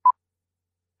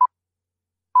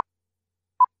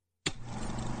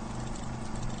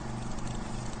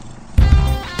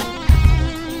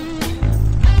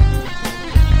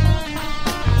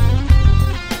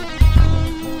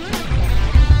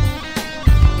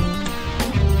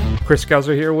Chris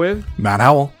Gouser here with Matt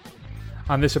Howell.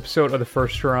 On this episode of The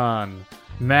First Run,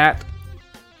 Matt,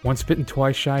 Once Bitten,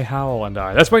 Twice Shy, Howell, and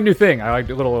I. That's my new thing. I like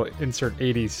the little insert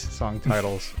 80s song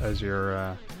titles as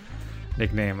your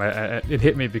nickname. It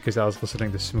hit me because I was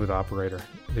listening to Smooth Operator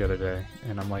the other day,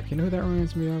 and I'm like, you know who that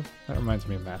reminds me of? That reminds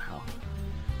me of Matt Howell.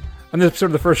 On this episode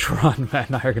of The First Run, Matt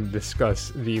and I are going to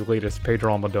discuss the latest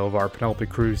Pedro Almodovar, Penelope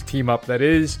Cruz team-up that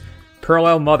is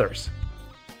Parallel Mothers.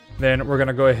 Then we're going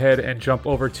to go ahead and jump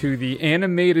over to the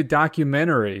animated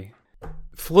documentary,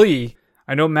 Flea.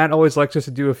 I know Matt always likes us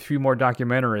to do a few more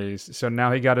documentaries, so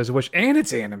now he got his wish, and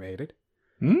it's animated.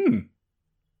 And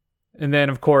then,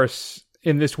 of course,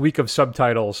 in this week of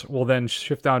subtitles, we'll then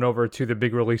shift on over to the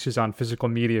big releases on physical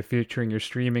media featuring your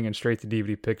streaming and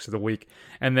straight-to-DVD picks of the week.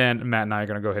 And then Matt and I are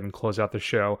going to go ahead and close out the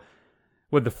show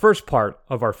with the first part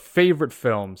of our favorite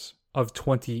films of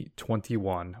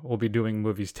 2021. We'll be doing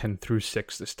movies 10 through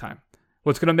 6 this time.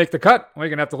 What's going to make the cut? Well, you're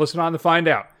going to have to listen on to find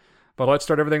out. But let's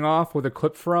start everything off with a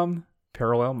clip from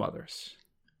Parallel Mothers.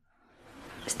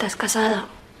 ¿Estás casada?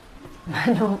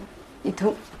 No. ¿Y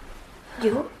tú?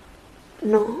 ¿Yo?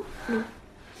 No.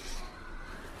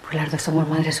 Pues las dos somos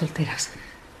madres solteras.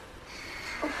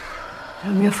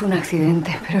 Lo mío fue un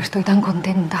accidente, pero estoy tan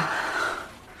contenta.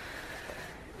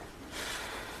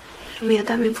 Lo mío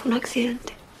también fue un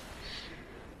accidente.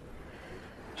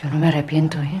 Yo no me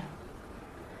arrepiento, ¿eh?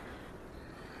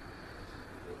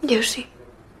 Yo sí.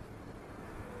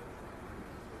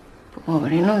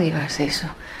 Pobre, no digas eso.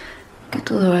 Que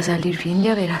todo va a salir bien,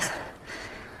 ya verás.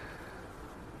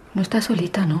 No estás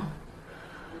solita, ¿no?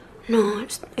 No,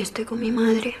 estoy con mi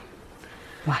madre.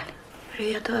 Vale. Pero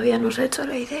ella todavía no se ha hecho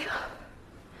la idea.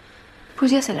 Pues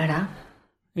ya se la hará.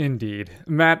 Indeed.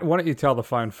 Matt, why don't you tell the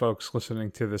fine folks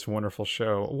listening to this wonderful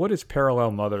show, what is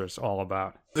Parallel Mothers all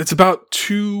about? It's about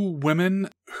two women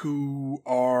who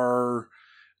are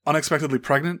unexpectedly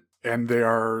pregnant, and they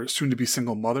are soon-to-be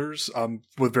single mothers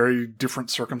with very different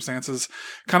circumstances,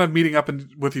 kind of meeting up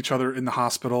with each other in the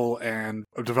hospital and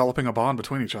developing a bond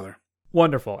between each other.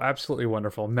 Wonderful. Absolutely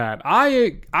wonderful. Matt,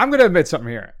 I'm going to admit something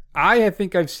here. I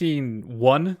think I've seen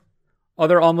one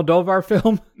other Almodovar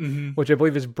film, which I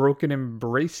believe is Broken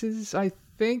Embraces, I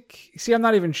think. See, I'm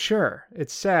not even sure.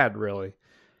 It's sad, really.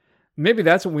 Maybe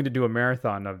that's what we need to do a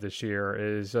marathon of this year,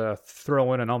 is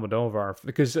throw in an Almodovar.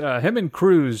 Because him and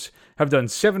Cruz have done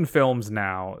 7 films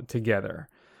now together.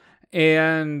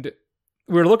 And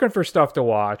we're looking for stuff to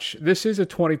watch. This is a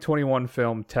 2021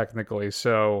 film, technically.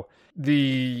 So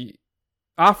the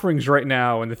offerings right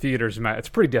now in the theaters, Matt, it's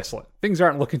pretty desolate. Things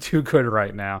aren't looking too good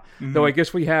right now. Though I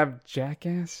guess we have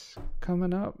Jackass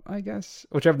coming up, I guess.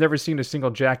 Which I've never seen a single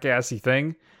Jackassy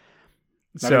thing.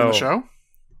 Not even the show?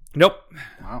 Nope.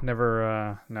 Wow.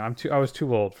 Never. No, I was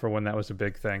too old for when that was a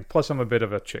big thing. Plus, I'm a bit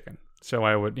of a chicken, so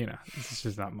I would, this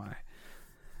is not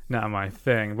my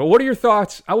thing. But what are your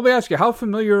thoughts? I will ask you, how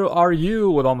familiar are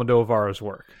you with Almodovar's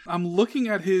work? I'm looking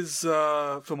at his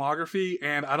filmography,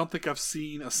 and I don't think I've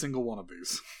seen a single one of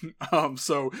these.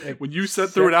 So when you said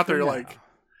threw it out there, you're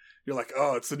like,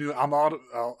 oh, it's the new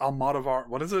Almodovar.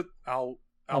 What is it?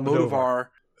 Almodovar.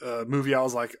 Movie. I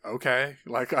was like, okay,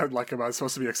 am I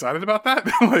supposed to be excited about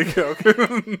that?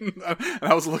 Okay. And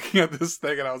I was looking at this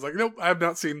thing and I was like, nope, I have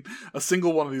not seen a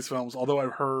single one of these films, although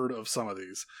I've heard of some of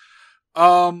these.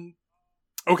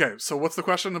 Okay, so what's the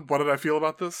question? What did I feel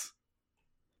about this?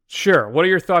 Sure. What are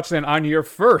your thoughts then on your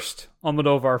first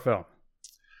Almodovar film?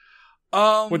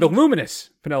 With the luminous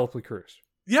Penelope Cruz.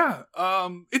 Yeah,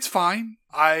 it's fine.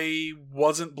 I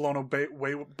wasn't blown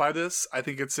away by this. I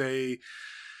think it's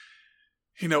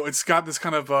it's got this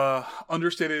kind of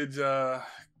understated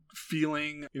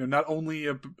feeling, not only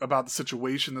about the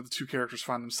situation that the two characters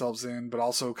find themselves in, but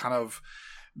also kind of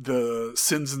the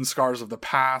sins and scars of the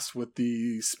past with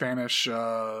the Spanish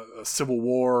Civil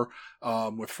War,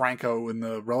 with Franco in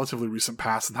the relatively recent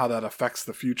past, and how that affects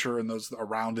the future and those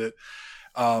around it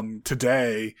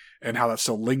today, and how that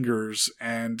still lingers,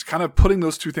 and kind of putting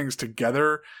those two things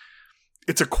together.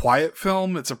 It's a quiet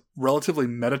film. It's a relatively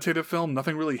meditative film.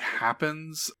 Nothing really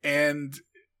happens. And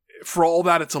for all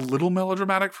that, it's a little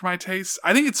melodramatic for my taste.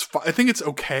 I think it's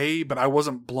okay, but I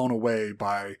wasn't blown away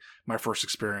by my first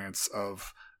experience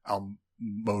of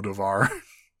Almodovar.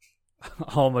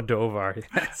 Almodovar,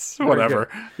 yes. Whatever.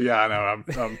 Yeah, I know.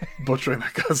 I'm butchering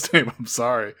that guy's name. I'm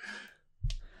sorry.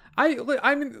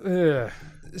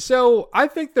 So I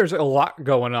think there's a lot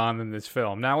going on in this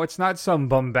film. Now, it's not some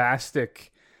bombastic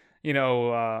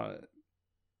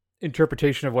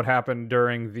interpretation of what happened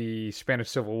during the Spanish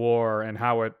Civil War and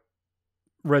how it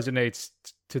resonates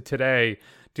to today,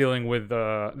 dealing with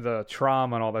the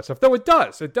trauma and all that stuff. Though it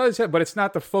does, but it's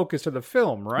not the focus of the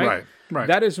film, right? Right.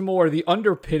 That is more the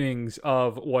underpinnings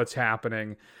of what's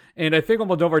happening. And I think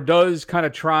Almodovar does kind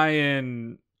of try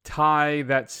and tie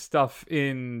that stuff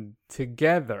in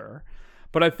together.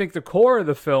 But I think the core of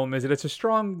the film is that it's a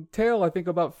strong tale, I think,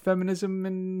 about feminism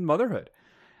and motherhood.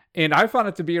 And I found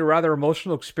it to be a rather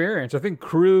emotional experience. I think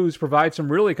Cruz provides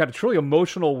some really kind of truly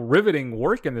emotional, riveting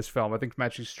work in this film. I think,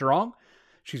 Matt, she's strong.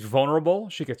 She's vulnerable.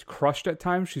 She gets crushed at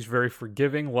times. She's very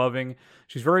forgiving, loving.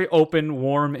 She's very open,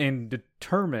 warm, and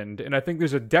determined. And I think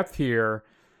there's a depth here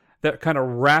that kind of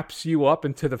wraps you up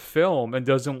into the film and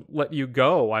doesn't let you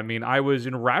go. I mean, I was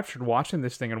enraptured watching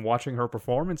this thing and watching her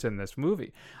performance in this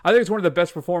movie. I think it's one of the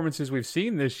best performances we've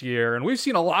seen this year, and we've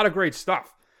seen a lot of great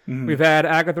stuff. Mm-hmm. We've had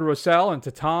Agatha Roussel and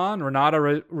Titan,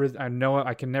 Renata, I know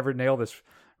I can never nail this,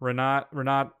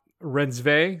 Renat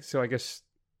Renzve, so I guess,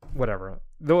 whatever.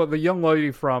 The young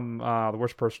lady from The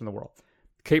Worst Person in the World.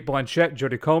 Cate Blanchett,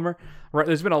 Jodie Comer. Right,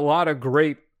 there's been a lot of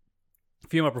great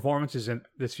female performances in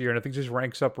this year, and I think this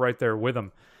ranks up right there with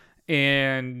them.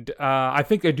 And I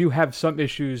think I do have some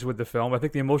issues with the film. I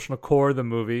think the emotional core of the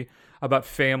movie about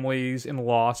families and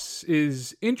loss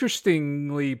is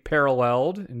interestingly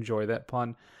paralleled, enjoy that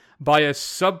pun, by a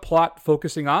subplot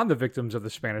focusing on the victims of the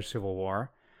Spanish Civil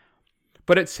War.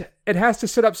 But it has to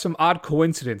set up some odd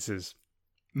coincidences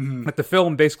that the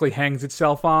film basically hangs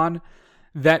itself on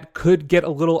that could get a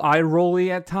little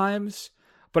eye-rolly at times.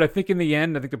 But I think in the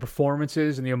end, I think the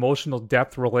performances and the emotional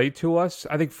depth relate to us.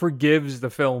 I think forgives the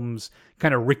film's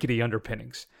kind of rickety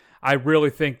underpinnings. I really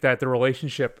think that the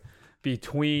relationship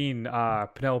between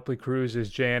Penelope Cruz's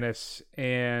Janice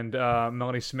and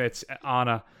Melanie Smith's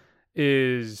Anna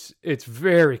it's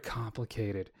very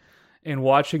complicated. And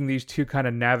watching these two kind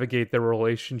of navigate their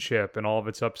relationship and all of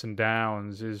its ups and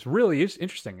downs is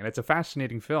interesting. And it's a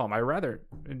fascinating film. I rather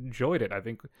enjoyed it. I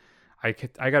think I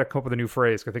got to come up with a new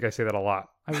phrase. I think I say that a lot.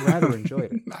 I rather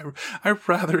enjoyed it. I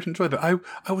rather enjoyed it.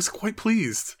 I was quite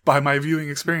pleased by my viewing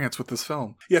experience with this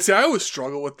film. Yeah, see, I always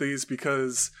struggle with these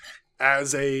because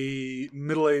as a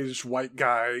middle-aged white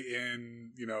guy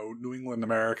in, New England,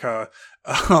 America,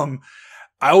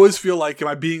 I always feel like, am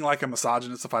I being like a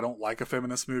misogynist if I don't like a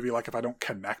feminist movie, like if I don't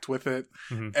connect with it?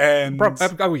 Mm-hmm. And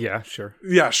yeah, sure.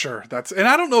 Yeah, sure. And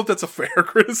I don't know if that's a fair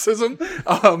criticism.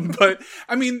 But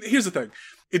I mean, here's the thing.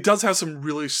 It does have some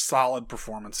really solid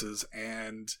performances,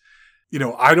 and,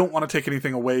 I don't want to take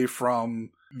anything away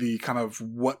from the kind of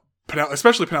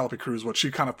especially Penelope Cruz, what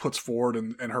she kind of puts forward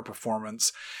in her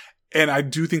performance. And I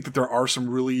do think that there are some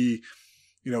really,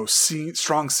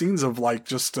 strong scenes of like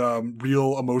just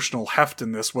real emotional heft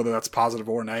in this, whether that's positive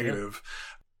or negative.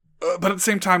 Yeah. But at the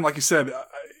same time, like you said,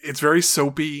 it's very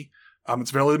soapy.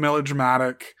 It's very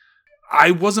melodramatic.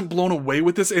 I wasn't blown away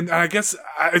with this, and I guess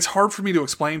it's hard for me to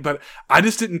explain, but I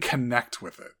just didn't connect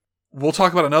with it. We'll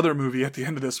talk about another movie at the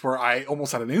end of this where I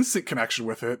almost had an instant connection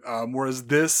with it, whereas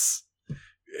this,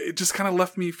 it just kind of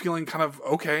left me feeling kind of,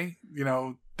 okay,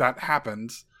 that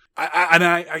happened.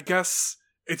 I guess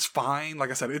it's fine.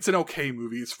 Like I said, it's an okay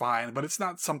movie. It's fine, but it's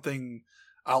not something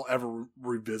I'll ever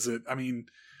revisit. I mean,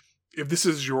 if this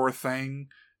is your thing,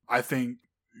 I think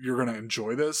you're going to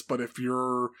enjoy this, but if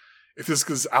this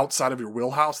is outside of your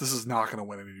wheelhouse, this is not going to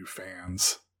win any new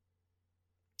fans.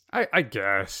 I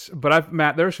guess. But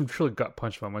Matt, there are some truly gut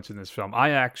punch moments in this film. I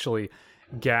actually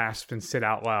gasped and said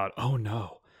out loud, "Oh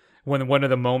no!" When one of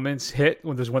the moments hit,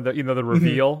 when there's the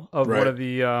reveal of right. One of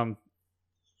the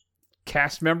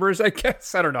cast members, I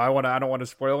guess. I don't know. I don't want to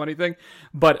spoil anything,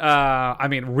 but I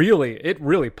mean, it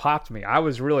really popped me. I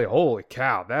was really, holy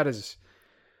cow, that's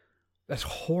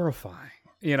horrifying,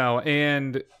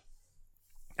 and.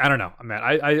 I don't know, man.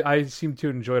 I seem to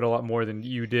enjoy it a lot more than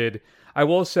you did. I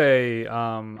will say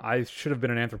I should have been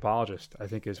an anthropologist, I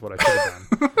think is what I should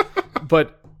have done.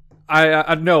 But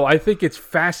I think it's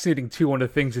fascinating, too. One of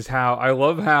the things is I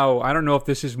love how, I don't know if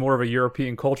this is more of a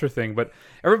European culture thing, but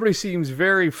everybody seems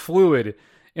very fluid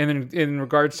in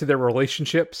regards to their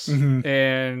relationships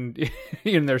and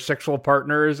in their sexual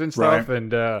partners and stuff. Right.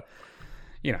 And,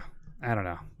 I don't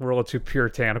know. We're a little too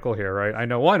puritanical here, right? I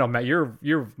know, Matt,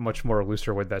 you're much more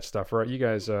looser with that stuff, right? You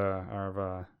guys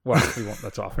are, we won't,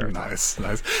 that's off air. Nice.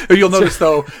 You'll notice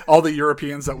though, all the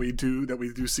Europeans that we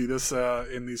do see this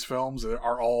in these films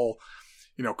are all,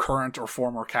 current or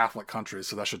former Catholic countries.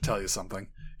 So that should tell you something.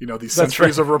 These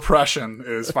centuries of repression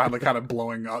is finally kind of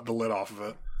blowing the lid off of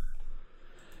it.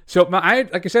 So,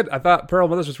 like I said, I thought Parallel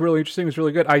Mothers was really interesting. It was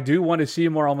really good. I do want to see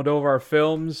more Almodovar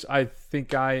films. I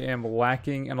think I am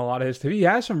lacking in a lot of his stuff. He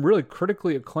has some really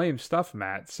critically acclaimed stuff,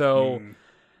 Matt. So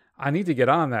I need to get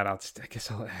on that. I guess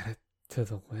I'll add it to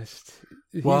the list.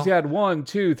 Well- He's had 1,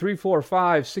 2, 3, 4,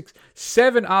 5, 6,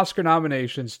 7 Oscar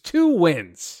nominations, 2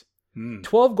 wins,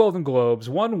 12 Golden Globes,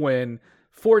 1 win,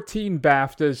 14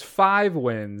 BAFTAs, 5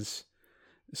 wins.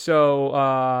 So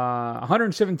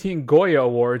 117 Goya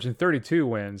Awards and 32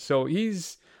 wins. So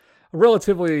he's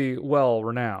relatively well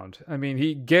renowned. I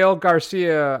mean, Gael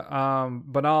Garcia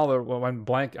Bernal,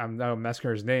 I'm now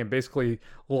masking his name, basically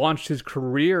launched his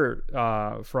career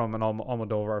from an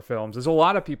Almodovar films. There's a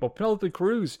lot of people. Penelope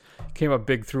Cruz came up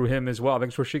big through him as well. I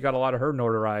think that's where she got a lot of her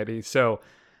notoriety. So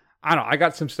I don't know. I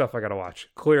got some stuff I got to watch.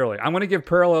 Clearly, I'm going to give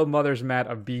Parallel Mothers, Matt,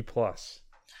 a B+.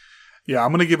 Yeah,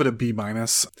 I'm going to give it a B-.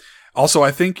 Also,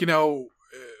 I think,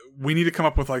 we need to come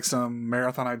up with like some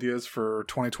marathon ideas for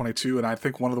 2022. And I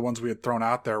think one of the ones we had thrown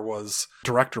out there was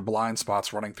director blind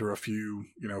spots, running through a few,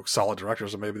 solid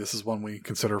directors. And maybe this is one we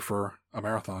consider for a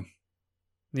marathon.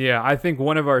 Yeah, I think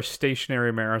one of our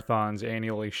stationary marathons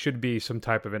annually should be some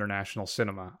type of international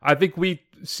cinema. I think we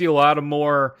see a lot of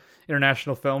more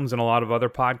international films than a lot of other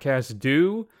podcasts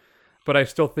do, but I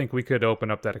still think we could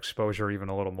open up that exposure even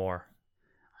a little more.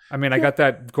 I mean, I got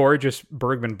that gorgeous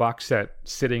Bergman box set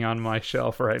sitting on my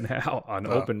shelf right now,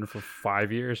 unopened for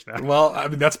 5 years now. Well, I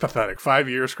mean, that's pathetic. 5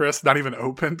 years, Chris, not even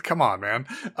opened. Come on, man.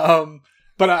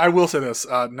 But I will say this: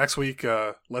 next week,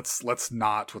 let's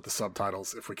not with the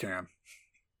subtitles if we can.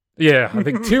 Yeah, I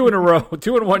think 2 in a row,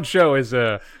 2 in one show is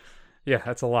yeah,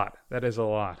 that's a lot. That is a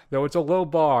lot. Though it's a low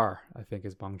bar, I think,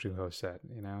 as Bong Joon-ho said.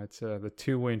 It's the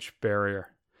 2-inch barrier.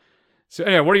 So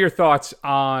anyway, what are your thoughts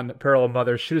on Parallel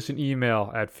Mothers? Shoot us an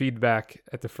email at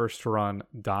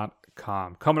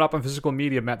feedback@thefirstrun.com. Coming up on Physical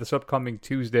Media, Matt, this upcoming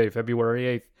Tuesday, February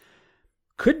 8th,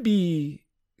 could be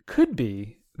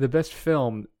the best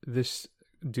film this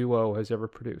duo has ever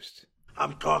produced.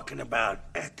 I'm talking about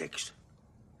ethics.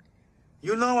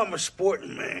 You know I'm a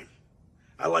sporting man.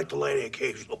 I like to lay the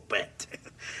occasional bet,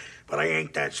 but I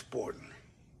ain't that sporting.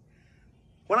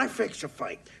 When I fix a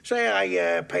fight, say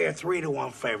I pay a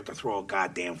 3-1 favorite to throw a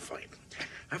goddamn fight,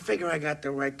 I figure I got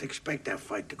the right to expect that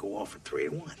fight to go off at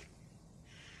 3-1.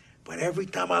 But every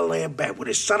time I lay a bet with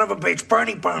this son of a bitch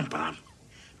Bernie Birnbaum,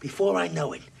 before I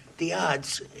know it, the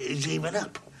odds is even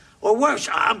up. Or worse,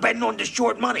 I'm betting on the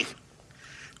short money.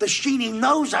 The Sheeny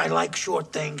knows I like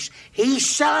short things. He's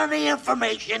selling the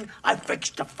information. I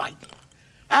fixed the fight.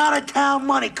 Out-of-town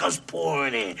money comes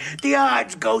pouring in. The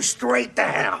odds go straight to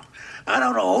hell. I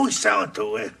don't know who's selling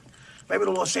to it. Maybe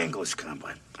the Los Angeles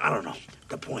Combine. I don't know.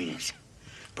 The point is,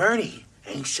 Bernie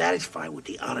ain't satisfied with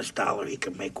the honest dollar he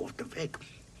can make off the Vic.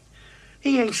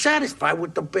 He ain't satisfied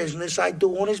with the business I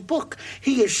do on his book.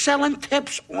 He is selling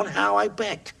tips on how I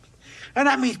bet. And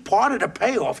that means part of the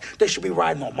payoff that should be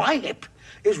riding on my hip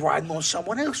is riding on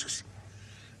someone else's.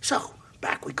 So,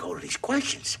 back we go to these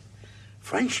questions.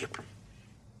 Friendship.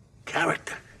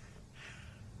 Character.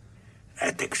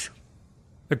 Ethics.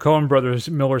 The Coen Brothers'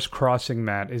 Miller's Crossing,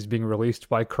 Matt, is being released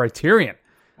by Criterion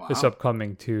this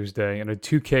upcoming Tuesday in a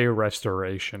 2K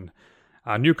restoration.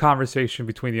 A new conversation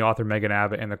between the author Megan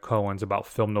Abbott and the Coens about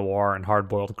film noir and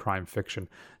hard-boiled crime fiction.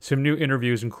 Some new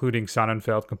interviews including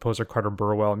Sonnenfeld, composer Carter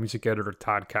Burwell, music editor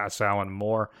Todd Cassow, and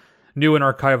more. New and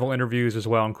archival interviews as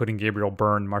well, including Gabriel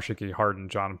Byrne, Marcia Gay Harden,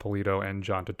 John Polito, and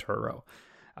John Turturro.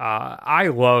 I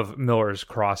love Miller's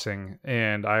Crossing,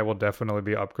 and I will definitely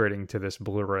be upgrading to this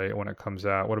Blu-ray when it comes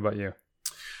out. What about you?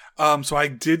 So I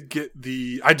do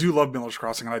love Miller's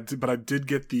Crossing, but I did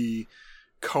get the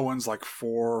Coen's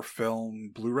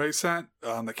 4-film Blu-ray set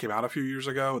that came out a few years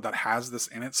ago that has this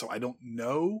in it. So I don't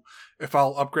know if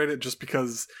I'll upgrade it, just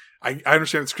because I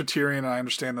understand it's Criterion, and I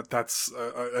understand that that's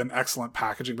an excellent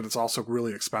packaging, but it's also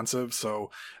really expensive. So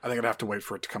I think I'd have to wait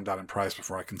for it to come down in price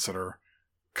before I consider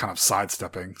kind of side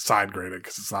graded,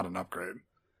 because it's not an upgrade.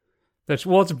 It's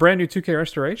a brand new 2K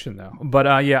restoration though.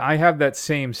 But yeah, I have that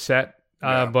same set.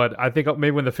 But I think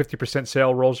maybe when the 50%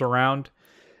 sale rolls around,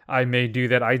 I may do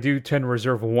that. I do tend to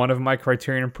reserve one of my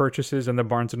Criterion purchases in the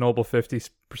Barnes & Noble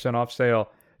 50% off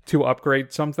sale to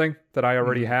upgrade something that I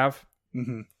already have.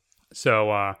 Mm-hmm.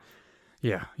 So,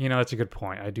 yeah, that's a good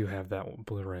point. I do have that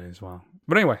Blu-ray as well.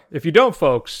 But anyway, if you don't,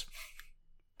 folks,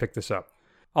 pick this up.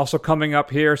 Also coming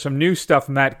up here, some new stuff,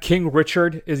 Matt. King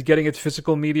Richard is getting its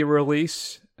physical media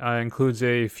release. Includes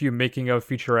a few making-of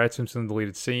featurettes and some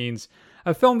deleted scenes.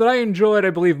 A film that I enjoyed, I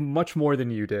believe, much more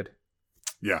than you did.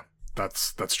 Yeah,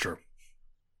 that's true.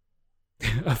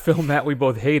 A film that we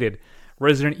both hated.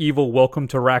 Resident Evil Welcome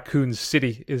to Raccoon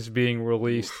City is being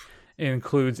released. It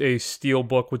includes a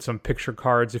steelbook with some picture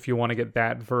cards if you want to get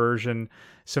that version.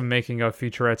 Some making-of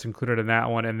featurettes included in that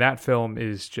one. And that film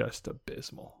is just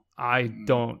abysmal. I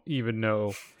don't even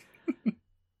know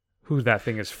who that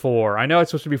thing is for. I know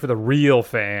it's supposed to be for the real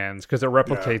fans because it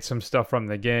replicates some stuff from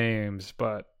the games,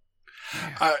 but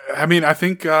I mean, I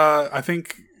think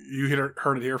you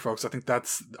heard it here, folks. I think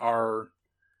that's our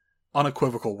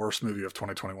unequivocal worst movie of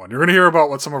 2021. You're going to hear about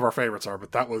what some of our favorites are,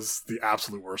 but that was the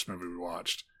absolute worst movie we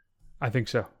watched. I think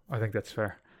so. I think that's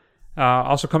fair.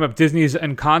 Also coming up, Disney's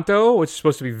Encanto, which is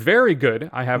supposed to be very good.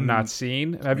 I have not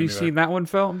seen. Have you seen that one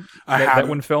film? That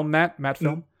one film, Matt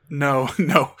film? No.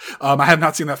 I have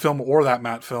not seen that film or that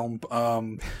Matt film.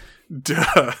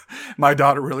 My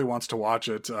daughter really wants to watch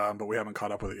it, but we haven't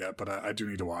caught up with it yet. But I do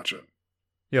need to watch it.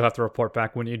 You'll have to report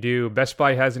back when you do. Best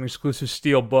Buy has an exclusive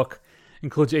Steel book.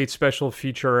 Includes 8 special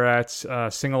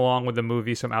featurettes, sing along with the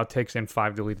movie, some outtakes, and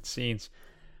 5 deleted scenes.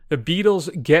 The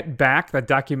Beatles Get Back, that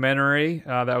documentary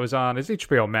that was on, it's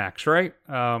HBO Max, right?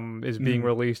 Is being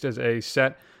released as a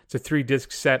set. It's a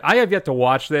 3-disc set. I have yet to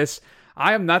watch this.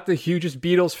 I am not the hugest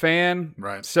Beatles fan,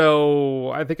 right?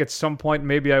 So I think at some point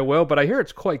maybe I will, but I hear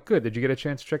it's quite good. Did you get a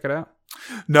chance to check it out?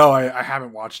 No, I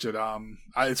haven't watched it.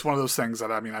 It's one of those things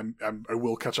that, I mean, I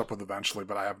will catch up with eventually,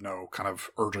 but I have no kind of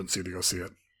urgency to go see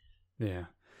it. Yeah.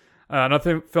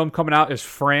 Another film coming out is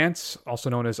France, also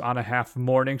known as On a Half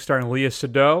Morning, starring Léa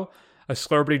Seydoux, a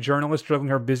celebrity journalist juggling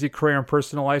her busy career and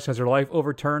personal life, has her life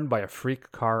overturned by a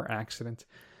freak car accident.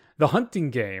 The Hunting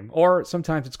Game, or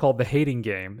sometimes it's called The Hating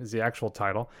Game, is the actual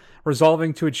title.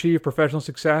 Resolving to achieve professional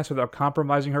success without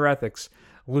compromising her ethics,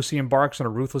 Lucy embarks on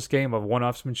a ruthless game of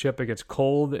one-upsmanship against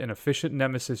cold and efficient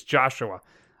nemesis Joshua,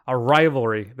 a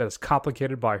rivalry that is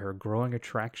complicated by her growing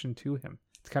attraction to him.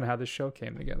 It's kind of how this show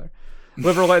came together.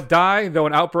 Live or Let Die, though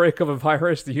an outbreak of a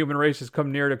virus, the human race has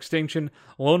come near to extinction.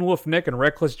 Lone Wolf Nick and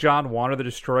Reckless John wander the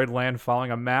destroyed land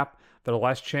following a map, their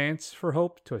last chance for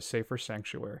hope to a safer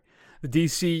sanctuary. The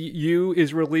DCU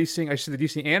is releasing, the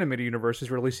DC Animated Universe is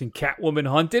releasing Catwoman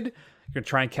Hunted. You're going to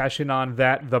try and cash in on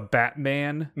that. The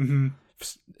Batman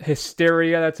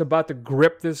hysteria that's about to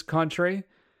grip this country.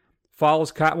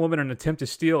 Follows Catwoman in an attempt to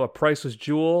steal a priceless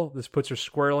jewel. This puts her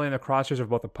squarely in the crosshairs of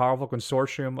both a powerful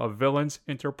consortium of villains,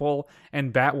 Interpol,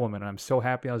 and Batwoman. And I'm so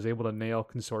happy I was able to nail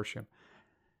consortium.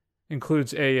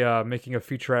 Includes making a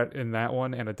featurette in that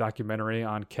one and a documentary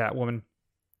on Catwoman.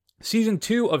 Season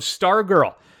 2 of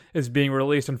Stargirl is being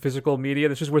released on physical media.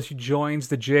 This is where she joins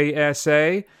the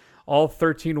JSA. All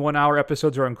 13 one-hour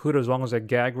episodes are included as long as a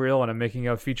gag reel and a making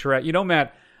of featurette. You know,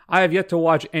 Matt, I have yet to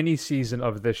watch any season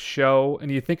of this show, and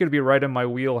you think it'd be right in my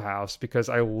wheelhouse because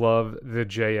I love the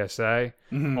JSA,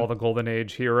 all the Golden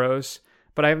Age heroes,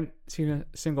 but I haven't seen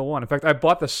a single one. In fact, I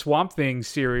bought the Swamp Thing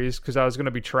series because I was going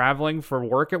to be traveling for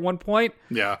work at one point.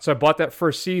 Yeah. So I bought that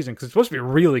first season because it's supposed to be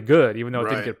really good, even though it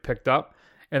didn't get picked up.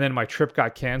 And then my trip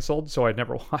got canceled, so I've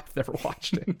never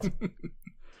watched it.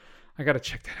 I got to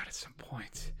check that out at some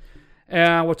point.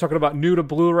 And we're talking about new to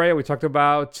Blu-ray. We talked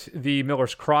about the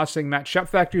Miller's Crossing. Matt, Shop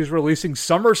Factory is releasing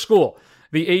Summer School,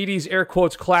 the 80s air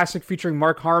quotes classic featuring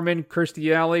Mark Harmon,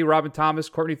 Kirstie Alley, Robin Thomas,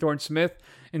 Courtney Thorne-Smith,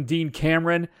 and Dean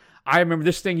Cameron. I remember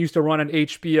this thing used to run on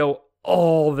HBO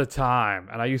all the time,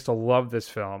 and I used to love this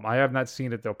film. I have not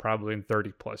seen it, though, probably in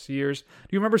 30-plus years. Do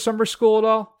you remember Summer School at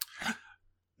all?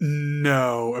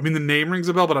 No. I mean, the name rings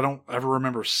a bell, but I don't ever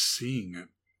remember seeing it.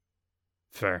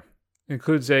 Fair.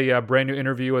 Includes a brand new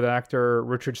interview with actor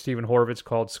Richard Stephen Horvitz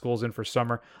called School's In for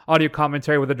Summer. Audio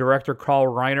commentary with the director Carl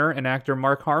Reiner and actor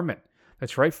Mark Harmon.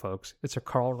 That's right, folks. It's a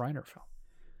Carl Reiner film.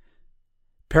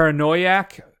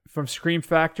 Paranoiac from Scream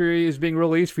Factory is being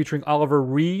released, featuring Oliver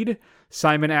Reed.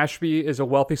 Simon Ashby is a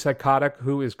wealthy psychotic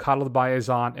who is coddled by his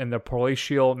aunt in the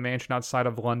palatial mansion outside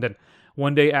of London.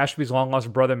 One day, Ashby's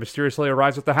long-lost brother mysteriously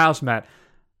arrives at the house, Matt,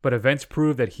 but events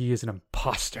prove that he is an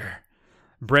imposter.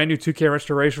 Brand new 2K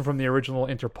restoration from the original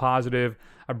Interpositive,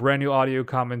 a brand new audio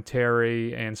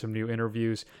commentary, and some new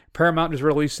interviews. Paramount is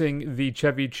releasing the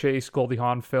Chevy Chase Goldie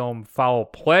Hawn film Foul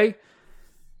Play.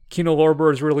 Kino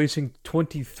Lorber is releasing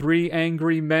 23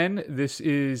 Angry Men. This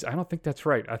is, I don't think that's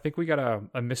right. I think we got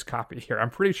a miscopy here.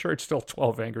 I'm pretty sure it's still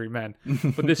 12 Angry Men.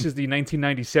 But this is the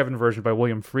 1997 version by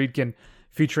William Friedkin,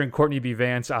 featuring Courtney B.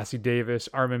 Vance, Ossie Davis,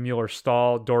 Armin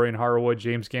Mueller-Stahl, Dorian Harwood,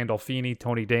 James Gandolfini,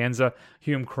 Tony Danza,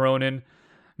 Hume Cronin,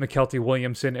 McKelty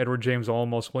Williamson, Edward James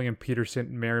Olmos, William Peterson,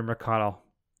 and Mary McConnell.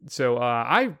 So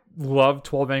I love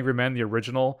 12 Angry Men, the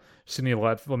original Sidney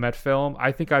Lumet film.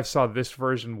 I think I saw this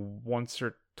version once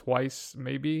or twice,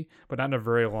 maybe, but not in a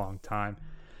very long time.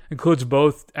 Includes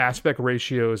both aspect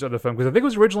ratios of the film, because I think it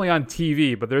was originally on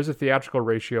TV, but there's a theatrical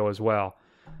ratio as well.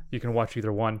 You can watch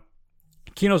either one.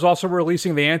 Kino's also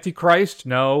releasing The Antichrist.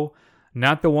 No,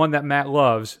 not the one that Matt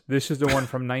loves. This is the one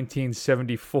from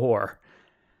 1974.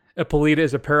 Ippolita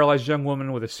is a paralyzed young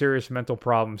woman with a serious mental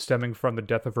problem stemming from the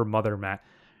death of her mother, Matt.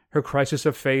 Her crisis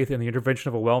of faith and the intervention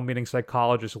of a well-meaning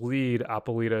psychologist lead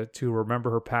Apolita to remember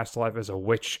her past life as a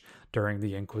witch during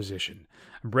the Inquisition.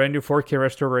 A brand new 4K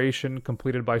restoration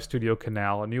completed by Studio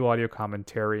Canal, a new audio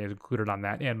commentary is included on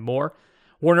that, and more.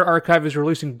 Warner Archive is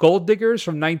releasing Gold Diggers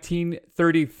from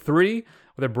 1933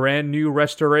 with a brand new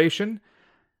restoration.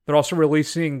 They're also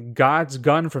releasing God's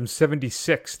Gun from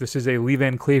 1976. This is a Lee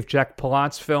Van Cleef, Jack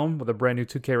Palance film with a brand new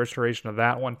 2K restoration of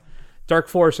that one. Dark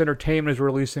Forest Entertainment is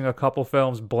releasing a couple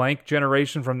films, Blank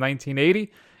Generation from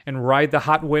 1980 and Ride the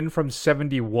Hot Wind from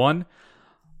 1971.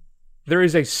 There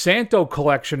is a Santo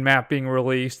collection map being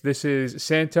released. This is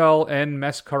Santo en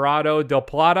Mascarado del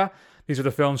Plata. These are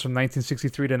the films from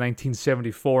 1963 to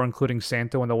 1974, including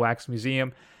Santo and the Wax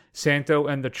Museum, Santo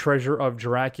and the Treasure of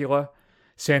Dracula,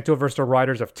 Santo vs. the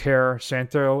Riders of Terror,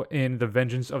 Santo in The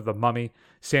Vengeance of the Mummy,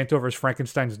 Santo vs.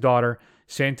 Frankenstein's Daughter,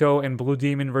 Santo and Blue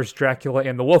Demon vs. Dracula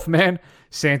and the Wolfman,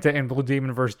 Santa and Blue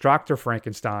Demon vs. Dr.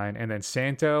 Frankenstein, and then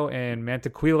Santo and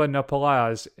Mantequilla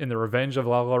Napalaz in The Revenge of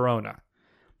La Llorona.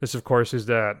 This, of course, is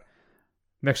that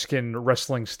Mexican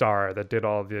wrestling star that did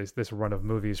all this run of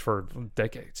movies for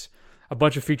decades. A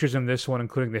bunch of features in this one,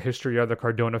 including the history of the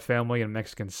Cardona family in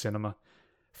Mexican cinema.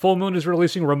 Full Moon is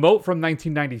releasing Remote from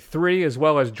 1993, as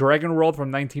well as Dragon World from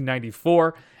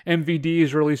 1994. MVD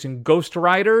is releasing Ghost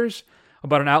Riders,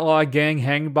 about an outlaw gang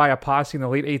hanged by a posse in the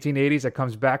late 1880s that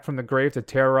comes back from the grave to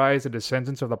terrorize the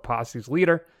descendants of the posse's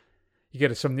leader. You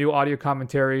get some new audio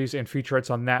commentaries and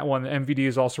featurettes on that one. MVD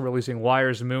is also releasing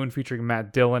Liar's Moon featuring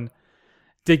Matt Dillon.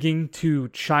 Digging to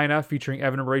China featuring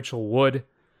Evan Rachel Wood.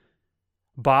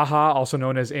 Baja, also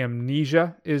known as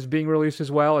Amnesia, is being released as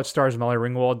well. It stars Molly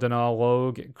Ringwald, Donal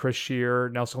Logue, Chris Shear,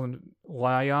 Nelson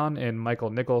Lyon, and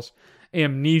Michael Nichols.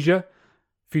 Amnesia,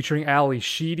 featuring Ali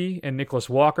Sheedy and Nicholas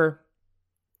Walker.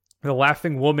 The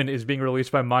Laughing Woman is being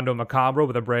released by Mondo Macabro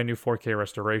with a brand new 4K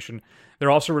restoration.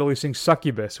 They're also releasing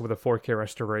Succubus with a 4K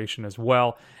restoration as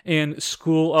well. And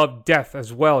School of Death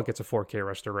as well gets a 4K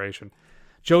restoration.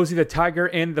 Josie the Tiger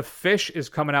and the Fish is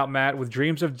coming out, Matt, with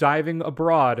Dreams of Diving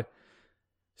Abroad.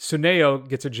 Suneo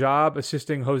gets a job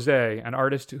assisting Jose, an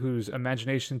artist whose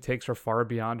imagination takes her far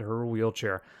beyond her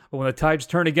wheelchair. But when the tides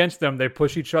turn against them, they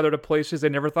push each other to places they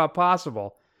never thought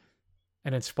possible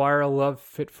and inspire a love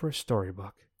fit for a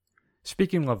storybook.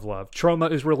 Speaking of love,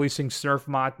 Troma is releasing Snurf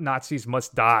Nazis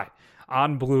Must Die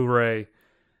on Blu-ray.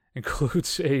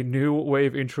 Includes a new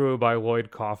wave intro by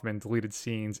Lloyd Kaufman, deleted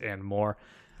scenes, and more.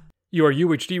 Your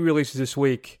UHD releases this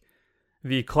week.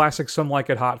 The classic Some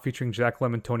Like It Hot featuring Jack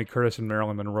Lemmon, Tony Curtis, and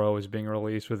Marilyn Monroe is being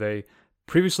released with a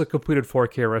previously completed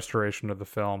 4K restoration of the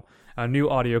film, a new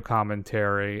audio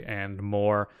commentary, and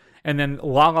more. And then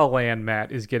La La Land,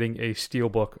 Matt, is getting a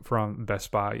steelbook from Best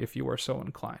Buy if you are so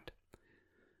inclined.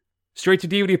 Straight to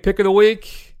DVD pick of the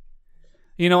week.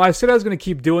 You know, I said I was going to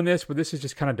keep doing this, but this is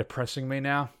just kind of depressing me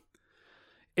now.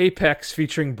 Apex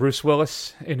featuring Bruce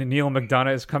Willis and Neil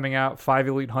McDonough is coming out. 5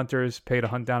 elite hunters pay to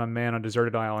hunt down a man on a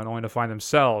deserted island only to find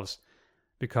themselves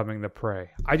becoming the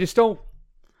prey. I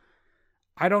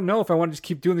don't know if I want to just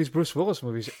keep doing these Bruce Willis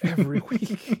movies every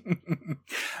week.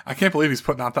 I can't believe he's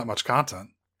putting out that much content.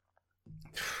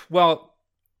 Well,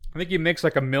 I think he makes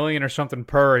like $1 million or something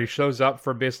per. He shows up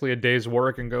for basically a day's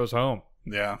work and goes home.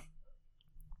 Yeah.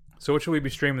 So what should we be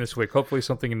streaming this week? Hopefully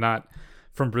something not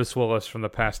from Bruce Willis from the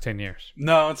past 10 years.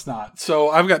 No, it's not. So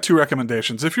I've got 2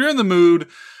 recommendations. If you're in the mood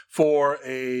for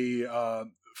a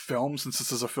film, since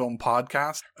this is a film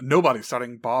podcast, Nobody,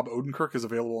 starring Bob Odenkirk, is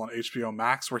available on HBO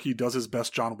Max, where he does his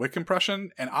best John Wick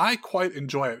impression, and I quite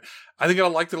enjoy it. I think I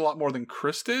liked it a lot more than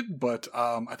Chris did, but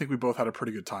I think we both had a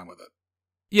pretty good time with it.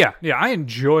 Yeah, I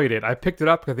enjoyed it. I picked it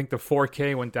up. I think the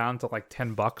 4K went down to like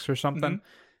 $10 or something. Mm-hmm.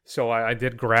 So I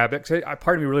did grab it.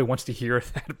 Part of me really wants to hear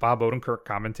that Bob Odenkirk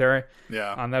commentary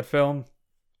on that film.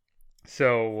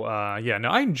 So, I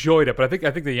enjoyed it. But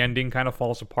I think the ending kind of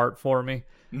falls apart for me.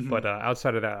 Mm-hmm. But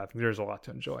outside of that, I think there's a lot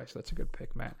to enjoy. So that's a good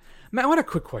pick, Matt. Matt, I want a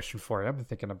quick question for you. I've been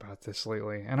thinking about this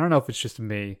lately. And I don't know if it's just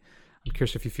me. I'm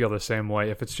curious if you feel the same way.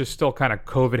 If it's just still kind of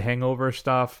COVID hangover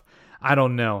stuff. I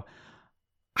don't know.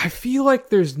 I feel like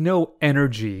there's no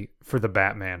energy for the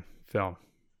Batman film.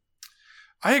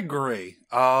 I agree.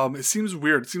 It seems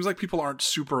weird. It seems like people aren't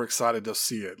super excited to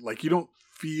see it. Like, you don't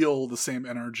feel the same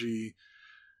energy.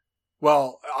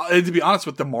 Well, to be honest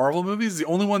with the Marvel movies, the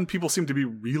only one people seem to be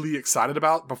really excited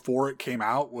about before it came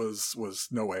out was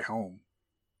No Way Home.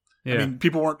 Yeah. I mean,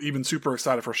 people weren't even super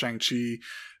excited for Shang-Chi,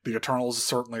 the Eternals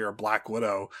certainly, or Black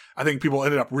Widow. I think people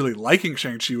ended up really liking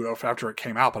Shang-Chi after it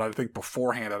came out, but I think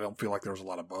beforehand I don't feel like there was a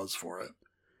lot of buzz for it.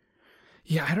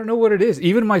 Yeah, I don't know what it is.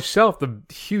 Even myself, the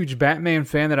huge Batman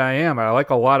fan that I am, I like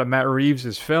a lot of Matt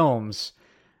Reeves' films.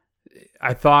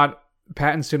 I thought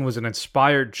Pattinson was an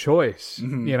inspired choice.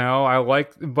 You know,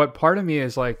 but part of me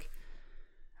is like,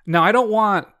 now I don't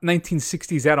want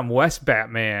 1960s Adam West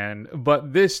Batman,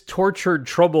 but this tortured,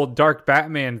 troubled, dark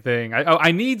Batman thing,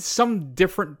 I need some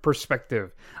different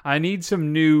perspective. I need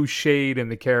some new shade in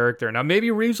the character. Now maybe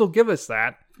Reeves will give us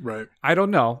that. Right. I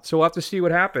don't know. So we'll have to see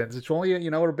what happens. It's only,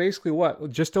 we're basically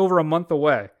just over a month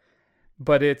away.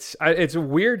 But it's a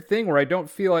weird thing where I don't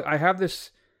feel like I have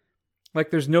this, like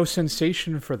there's no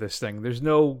sensation for this thing. There's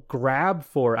no grab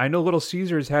for it. I know Little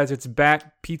Caesars has its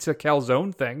Bat Pizza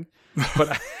Calzone thing,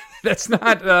 but that's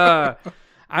not,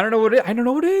 I don't know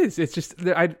what it is. It's just,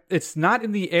 it's not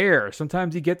in the air.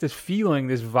 Sometimes you get this feeling,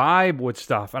 this vibe with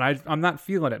stuff, and I'm not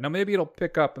feeling it. Now maybe it'll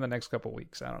pick up in the next couple of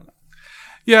weeks. I don't know.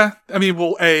 Yeah. I mean,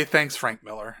 well, A, thanks Frank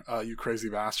Miller, you crazy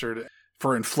bastard,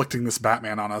 for inflicting this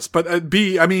Batman on us. But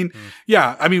B, I mean,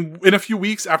 yeah, I mean, in a few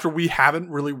weeks after we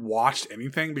haven't really watched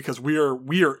anything, because we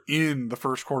are in the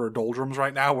first quarter doldrums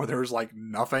right now where there's like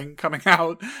nothing coming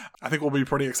out, I think we'll be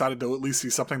pretty excited to at least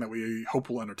see something that we hope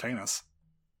will entertain us.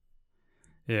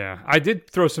 Yeah, I did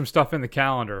throw some stuff in the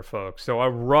calendar, folks. So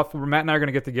Matt and I are going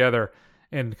to get together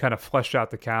and kind of flesh out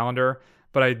the calendar.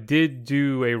 But I did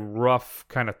do a rough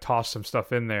kind of toss some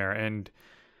stuff in there, and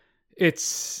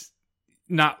it's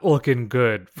not looking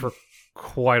good for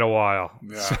quite a while.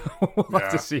 Yeah. So we'll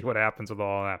have to see what happens with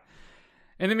all that.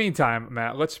 In the meantime,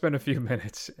 Matt, let's spend a few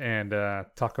minutes and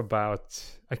talk about,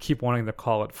 I keep wanting to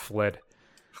call it Fled.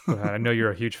 I know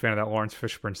you're a huge fan of that Lawrence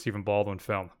Fishburne, Stephen Baldwin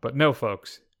film. But no,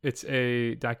 folks, it's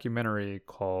a documentary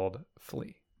called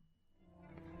Flee.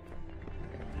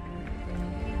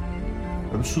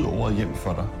 Hvad betyder ordet hjem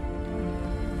for dig?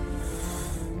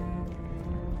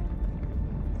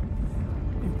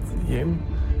 Hjem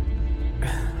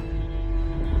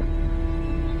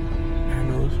er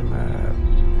noget, som er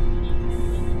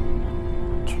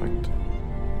trygt.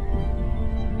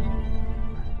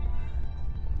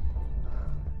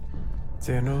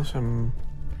 Det er noget, som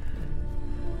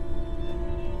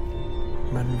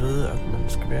man ved, at man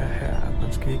skal være her, at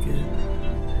man skal ikke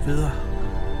videre.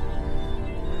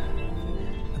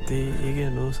 Og det er ikke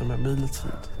noget, som er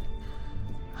midlertidigt.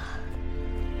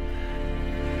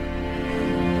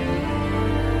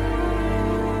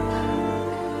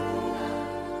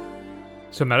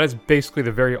 So Matt, that's basically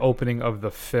the very opening of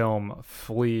the film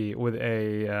Flee, with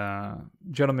a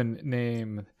gentleman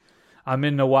named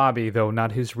Amin Nawabi, though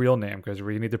not his real name, because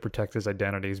we need to protect his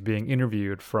identity. He's being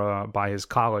interviewed by his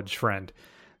college friend,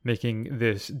 making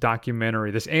this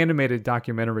documentary, this animated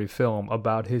documentary film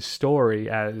about his story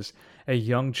as a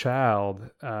young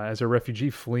child, as a refugee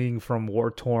fleeing from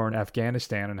war-torn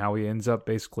Afghanistan, and how he ends up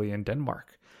basically in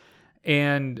Denmark.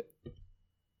 And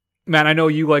man, I know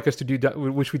you like us to do,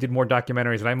 wish we did more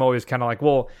documentaries, and I'm always kind of like,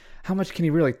 well, how much can he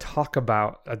really talk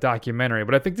about a documentary?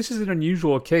 But I think this is an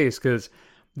unusual case because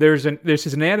this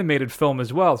is an animated film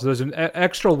as well, so there's an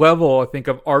extra level, I think,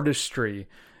 of artistry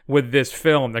with this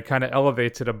film that kind of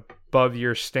elevates it above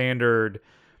your standard,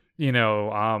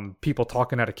 people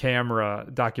talking at a camera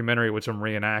documentary with some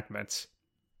reenactments.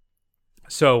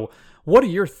 So, what are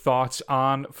your thoughts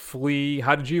on Flee?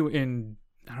 How did you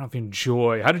how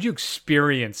did you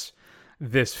experience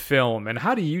this film, and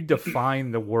how do you define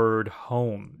the word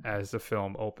home as the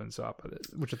film opens up,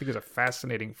 which I think is a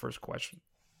fascinating first question.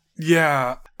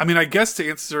 Yeah, I mean, I guess to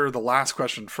answer the last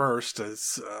question first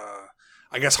is,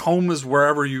 I guess home is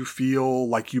wherever you feel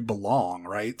like you belong,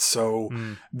 right? So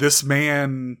this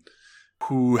man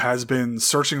who has been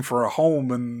searching for a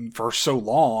home for so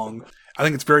long, I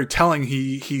think it's very telling.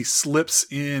 He slips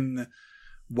in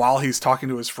while he's talking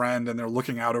to his friend and they're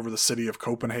looking out over the city of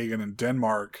Copenhagen in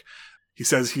Denmark. He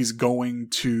says he's going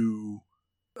to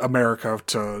America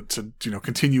to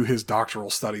continue his doctoral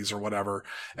studies or whatever.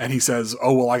 And he says,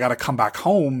 oh, well, I got to come back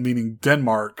home, meaning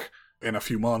Denmark, in a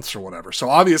few months or whatever. So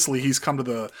obviously he's come to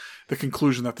the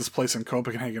conclusion that this place in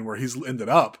Copenhagen where he's ended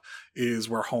up is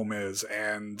where home is.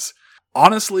 And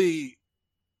honestly,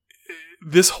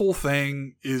 this whole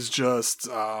thing is just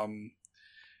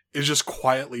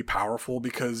quietly powerful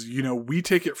because, we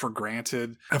take it for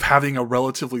granted of having a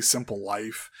relatively simple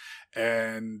life.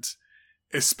 And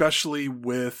especially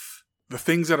with the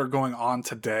things that are going on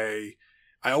today,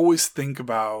 I always think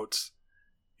about,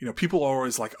 people are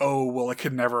always like, oh, well, it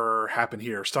could never happen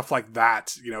here. Stuff like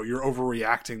that. You're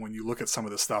overreacting when you look at some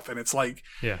of this stuff. And it's like,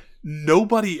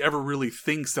 nobody ever really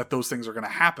thinks that those things are going to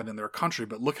happen in their country.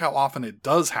 But look how often it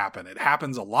does happen. It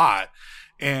happens a lot.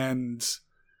 And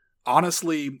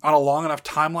honestly, on a long enough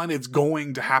timeline, it's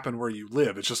going to happen where you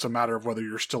live. It's just a matter of whether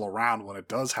you're still around when it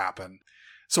does happen.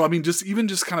 So, I mean,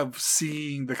 just kind of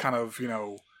seeing the kind of,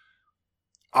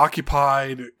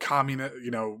 occupied communist,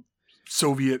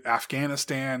 Soviet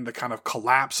Afghanistan, the kind of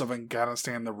collapse of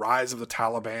Afghanistan, the rise of the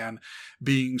Taliban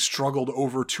being struggled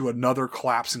over to another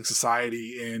collapsing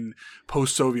society in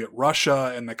post-Soviet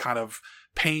Russia, and the kind of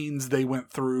pains they went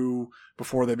through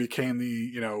before they became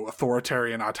the,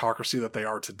 authoritarian autocracy that they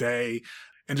are today.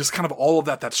 And just kind of all of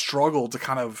that struggle to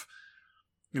kind of,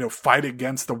 fight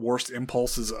against the worst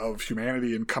impulses of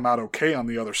humanity and come out okay on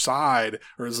the other side,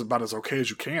 or is about as okay as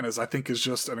you can, I think is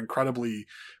just an incredibly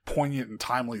poignant and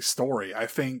timely story. I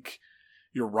think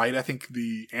you're right. I think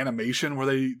the animation where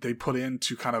they put in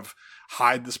to kind of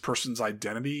hide this person's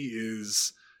identity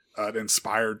is an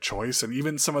inspired choice. And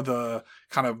even some of the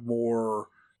kind of more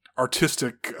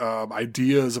artistic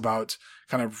ideas about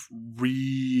kind of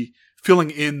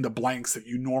filling in the blanks that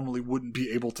you normally wouldn't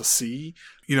be able to see,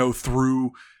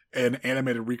 through an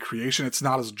animated recreation, it's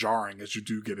not as jarring as you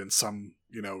do get in some,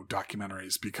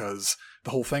 documentaries, because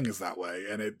the whole thing is that way.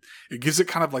 And it gives it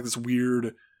kind of like this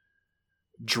weird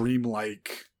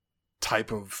dreamlike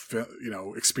type of,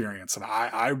 experience. And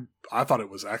I thought it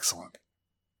was excellent.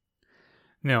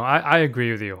 No, I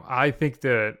agree with you. I think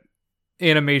that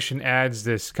animation adds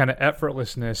this kind of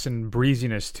effortlessness and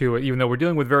breeziness to it, even though we're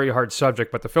dealing with a very hard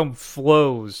subject, but the film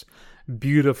flows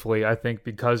beautifully, I think,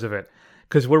 because of it.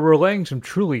 Because we're relaying some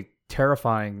truly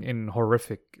terrifying and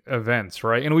horrific events,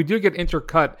 right? And we do get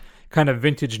intercut kind of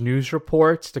vintage news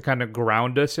reports to kind of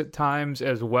ground us at times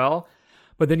as well.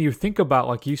 But then you think about,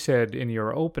 like you said in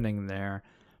your opening there,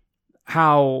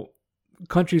 how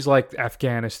countries like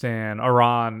Afghanistan,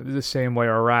 Iran, the same way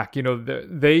Iraq,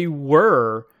 they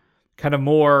were kind of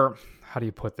more, how do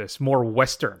you put this, more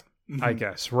Western, I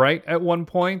guess, right? At one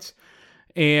point.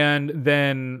 And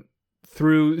then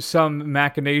through some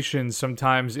machinations,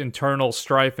 sometimes internal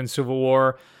strife and civil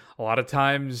war, a lot of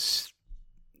times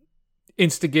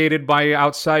instigated by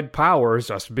outside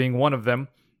powers, us being one of them,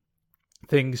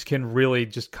 things can really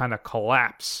just kind of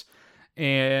collapse.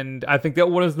 And I think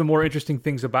that one of the more interesting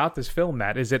things about this film,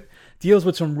 Matt, is it deals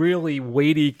with some really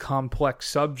weighty, complex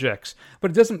subjects,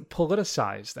 but it doesn't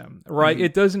politicize them, right?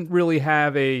 It doesn't really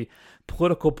have a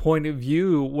political point of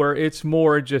view where it's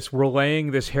more just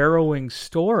relaying this harrowing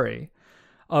story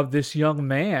of this young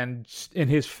man and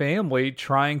his family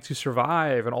trying to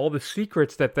survive and all the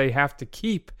secrets that they have to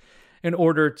keep in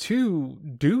order to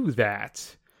do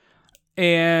that.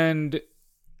 And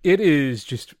it is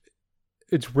just,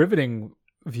 it's riveting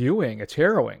viewing. It's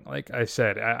harrowing. Like I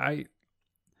said, I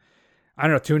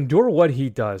don't know, to endure what he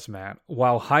does, Matt,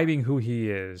 while hiding who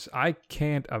he is, I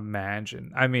can't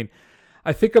imagine. I mean,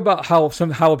 I think about how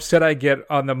upset I get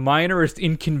on the minorest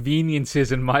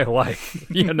inconveniences in my life,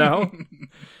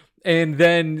 and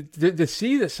then to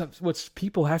see this, what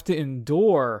people have to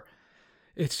endure,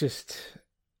 it's just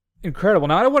incredible.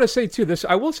 Now, I want to say too,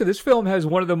 I will say this film has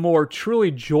one of the more truly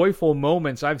joyful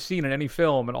moments I've seen in any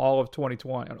film in all of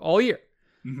 2020, all year.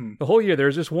 The whole year.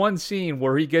 There's this one scene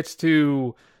where he gets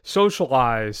to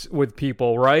socialize with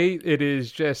people, right? It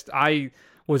is just, I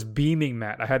was beaming,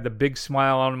 Matt. I had the big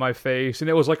smile on my face, and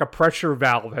it was like a pressure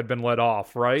valve had been let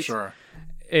off, right? Sure.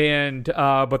 And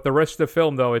but the rest of the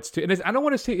film, though, I don't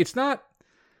want to say it's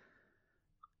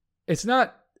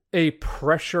not a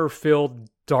pressure-filled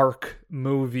dark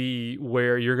movie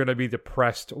where you're going to be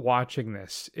depressed watching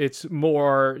this. It's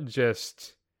more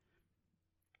just,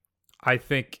 I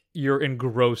think you're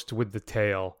engrossed with the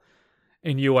tale,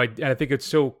 and I think it's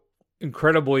so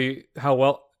incredible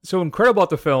about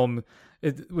the film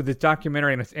with the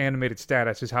documentary and its animated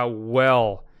status is how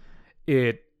well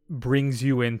it brings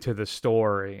you into the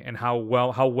story and how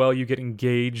well you get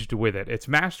engaged with it. It's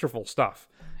masterful stuff.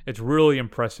 It's really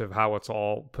impressive how it's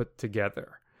all put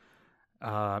together.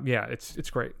 It's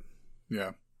great.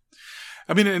 Yeah.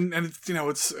 I mean, and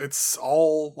it's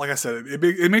all, like I said,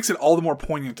 it makes it all the more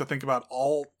poignant to think about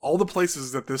all the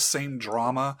places that this same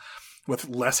drama with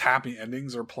less happy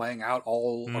endings are playing out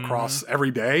all across every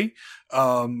day.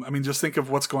 I mean, just think of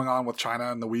what's going on with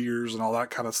China and the Uyghurs and all that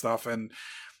kind of stuff. And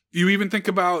you even think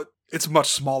about, it's much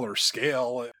smaller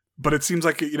scale, but it seems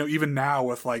like, even now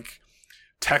with like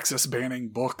Texas banning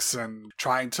books and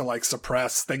trying to like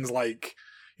suppress things like,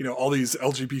 all these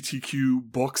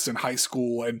LGBTQ books in high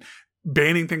school and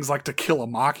banning things like To Kill a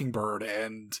Mockingbird,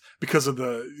 and because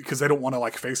they don't want to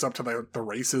like face up to the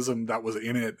racism that was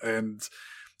in it. And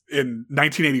in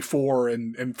 1984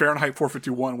 and Fahrenheit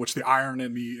 451, which the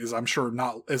irony is, I'm sure,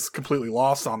 is completely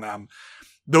lost on them.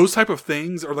 Those type of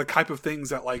things are the type of things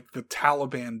that like the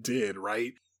Taliban did,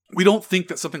 right? We don't think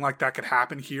that something like that could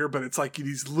happen here, but it's like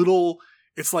these little,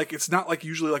 it's not like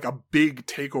usually like a big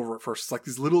takeover at first. It's like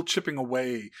these little chipping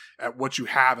away at what you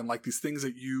have, and like these things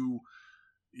that you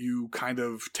kind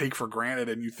of take for granted,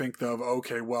 and you think of,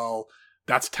 okay, well,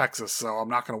 that's Texas, so I'm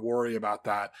not going to worry about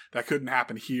that. That couldn't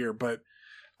happen here, but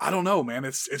I don't know, man.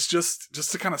 It's just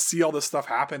to kind of see all this stuff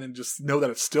happen and just know that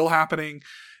it's still happening.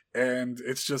 And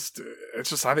it's just,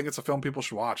 I think it's a film people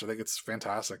should watch. I think it's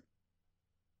fantastic.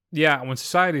 Yeah. When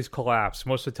societies collapse,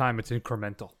 most of the time it's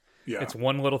incremental. Yeah. It's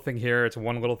one little thing here, it's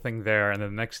one little thing there, and then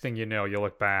the next thing you know, you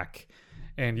look back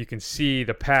and you can see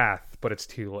the path, but it's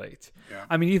too late. Yeah.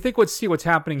 I mean, you think see what's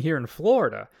happening here in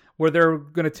Florida, where they're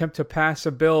going to attempt to pass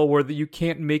a bill where you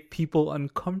can't make people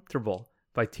uncomfortable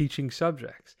by teaching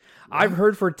subjects. Right. I've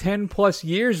heard for 10 plus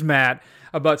years, Matt,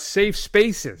 about safe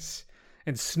spaces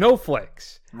and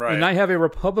snowflakes. Right. And I have a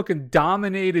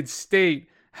Republican-dominated state,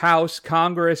 House,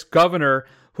 Congress, governor,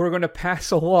 who are going to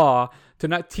pass a law to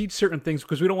not teach certain things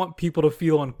because we don't want people to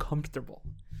feel uncomfortable.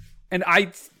 And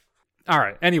all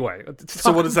right, anyway.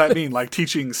 So what does that mean? Like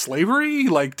teaching slavery?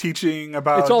 Like teaching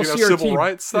about it's all CRT, civil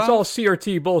rights stuff? It's all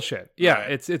CRT bullshit. Yeah,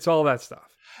 right. It's all that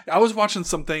stuff. I was watching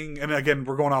something, and again,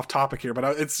 we're going off topic here,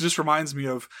 but it just reminds me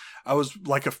of, I was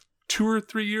like 2 or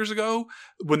 3 years ago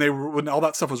when all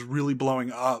that stuff was really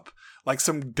blowing up. Like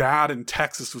some dad in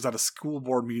Texas was at a school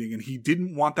board meeting and he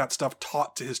didn't want that stuff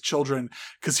taught to his children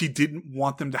because he didn't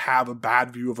want them to have a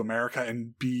bad view of America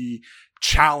and be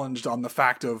challenged on the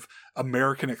fact of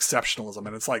American exceptionalism.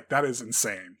 And it's like, that is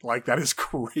insane. Like, that is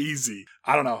crazy.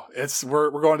 I don't know.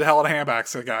 We're going to hell in a handbag,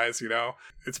 so guys,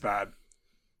 it's bad.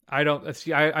 I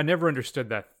never understood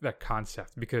that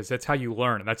concept because that's how you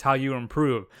learn and that's how you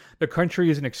improve. The country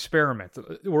is an experiment.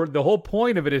 The whole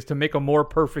point of it is to make a more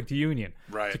perfect union,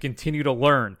 right? To continue to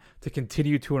learn, to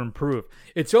continue to improve.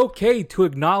 It's okay to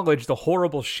acknowledge the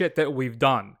horrible shit that we've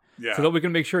done so that we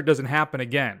can make sure it doesn't happen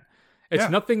again. It's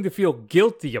nothing to feel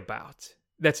guilty about.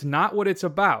 That's not what it's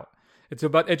about. It's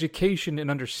about education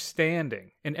and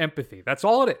understanding and empathy. That's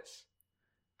all it is.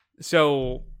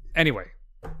 So anyway,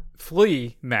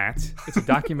 Flea, Matt. It's a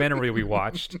documentary we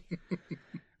watched,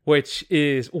 which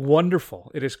is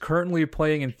wonderful. It is currently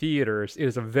playing in theaters. It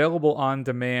is available on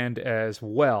demand as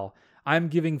well. I'm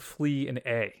giving Flea an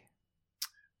A.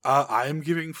 I am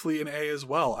giving Flea an A as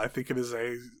well. I think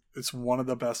it's one of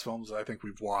the best films that I think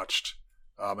we've watched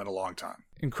in a long time.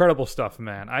 Incredible stuff,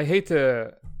 man. I hate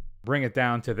to bring it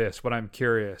down to this, but I'm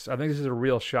curious. I think this is a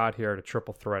real shot here at a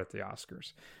triple threat at the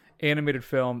Oscars. Animated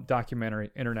film,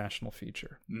 documentary, international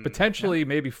feature. Potentially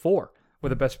maybe 4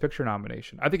 with a Best Picture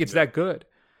nomination. I think it's that good.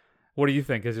 What do you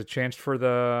think? Is it a chance for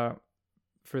the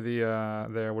what do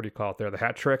you call it there? The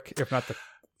hat trick? If not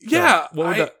what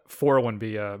would the 4-1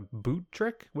 be? A boot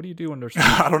trick? What do you do when there's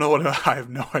I don't know I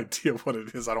have no idea what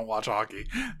it is. I don't watch hockey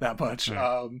that much.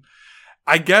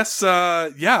 I guess,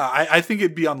 I think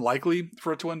it'd be unlikely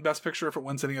for it to win Best Picture if it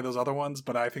wins any of those other ones,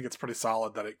 but I think it's pretty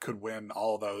solid that it could win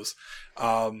all of those.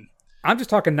 I'm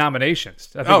just talking nominations.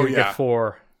 I think it get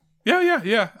 4.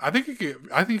 Yeah. I think it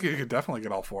could definitely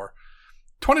get all 4.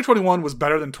 2021 was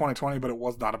better than 2020, but it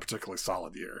was not a particularly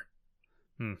solid year.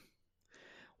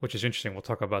 Which is interesting. We'll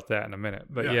talk about that in a minute.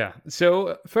 But yeah.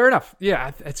 So fair enough.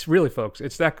 Yeah, it's really, folks,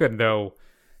 it's that good, though.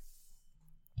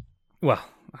 Well,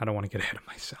 I don't want to get ahead of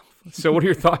myself. So what are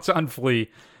your thoughts on Flea?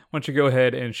 Why don't you go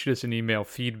ahead and shoot us an email,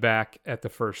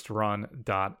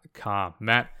 feedback@thefirstrun.com.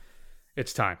 Matt,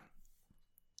 it's time.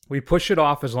 We push it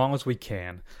off as long as we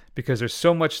can because there's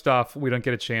so much stuff we don't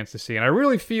get a chance to see. And I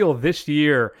really feel this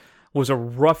year was a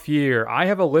rough year. I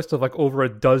have a list of like over a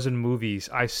dozen movies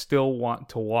I still want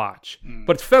to watch.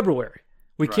 But it's February.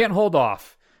 We can't hold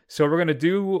off. So we're going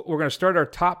to start our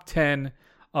top 10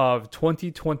 of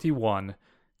 2021,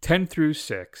 10 through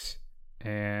 6.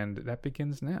 And that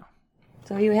begins now.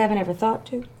 So you haven't ever thought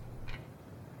to?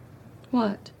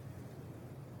 What?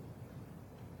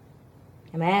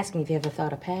 I'm asking if you ever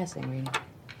thought of passing, Rena.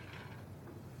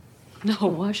 No,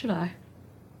 why should I?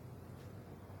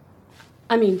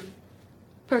 I mean,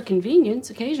 for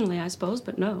convenience, occasionally, I suppose,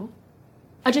 but no.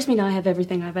 I just mean I have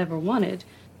everything I've ever wanted.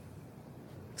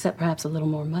 Except perhaps a little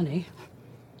more money.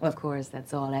 Well, of course,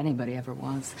 that's all anybody ever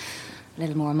wants. A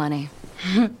little more money.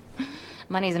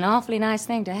 Money's an awfully nice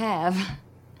thing to have.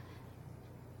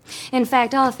 In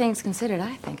fact, all things considered,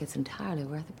 I think it's entirely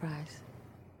worth the price.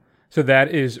 So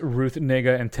that is Ruth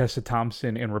Negga and Tessa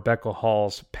Thompson in Rebecca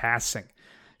Hall's Passing.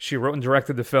 She wrote and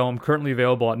directed the film, currently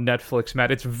available on Netflix.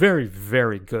 Matt, it's very,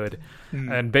 very good.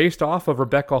 And based off of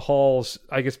Rebecca Hall's,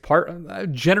 I guess,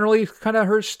 generally kind of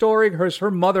her story.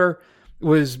 Her mother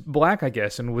was black, I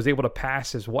guess, and was able to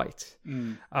pass as white,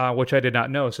 which I did not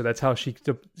know. So that's how she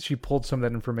pulled some of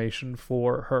that information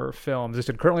for her films. It's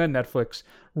currently on Netflix.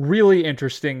 Really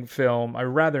interesting film. I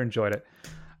rather enjoyed it.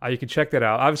 You can check that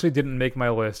out. Obviously didn't make my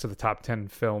list of the top 10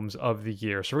 films of the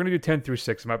year. So we're going to do 10 through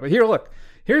 6. But here, look.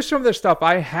 Here's some of the stuff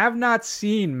I have not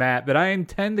seen, Matt, that I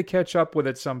intend to catch up with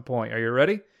at some point. Are you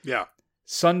ready? Yeah.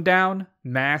 Sundown,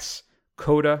 Mass,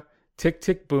 Coda, Tick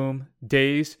Tick Boom,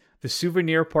 Days, The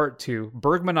Souvenir Part 2,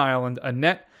 Bergman Island,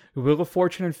 Annette, Wheel of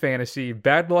Fortune and Fantasy,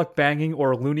 Bad Luck Banging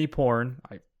or Loony Porn.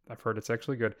 I've heard it's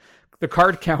actually good. The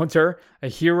Card Counter, A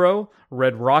Hero,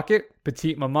 Red Rocket,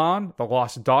 Petite Maman, The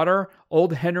Lost Daughter,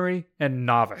 Old Henry, and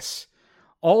Novice.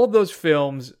 All of those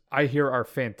films I hear are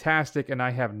fantastic, and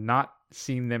I have not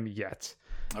seen them yet.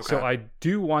 Okay. So I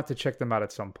do want to check them out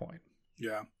at some point.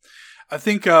 Yeah. I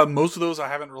think most of those I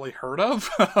haven't really heard of,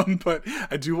 but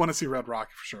I do want to see Red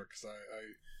Rocket for sure, because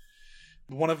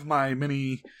I one of my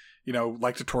many,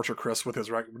 like to torture Chris with his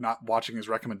not watching his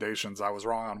recommendations. I was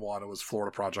wrong on one. It was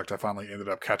Florida Project. I finally ended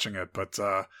up catching it, but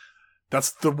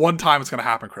that's the one time it's going to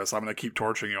happen, Chris. I'm going to keep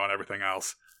torturing you on everything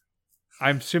else.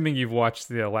 I'm assuming you've watched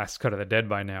the Last Cut of the Dead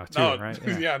by now, too, right?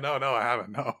 Yeah. No, I haven't.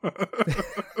 No.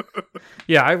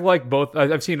 Yeah, I like both.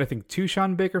 I've seen, I think, 2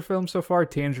 Sean Baker films so far,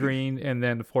 Tangerine and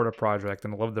then The Florida Project,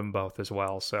 and I love them both as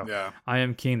well. So yeah. I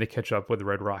am keen to catch up with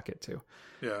Red Rocket, too.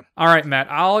 Yeah. All right, Matt,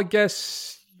 I'll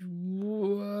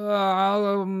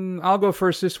go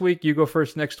first this week. You go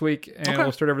first next week, and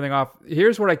we'll start everything off.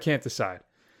 Here's what I can't decide.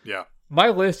 Yeah. My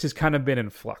list has kind of been in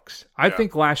flux. I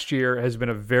think last year has been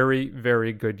a very,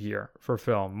 very good year for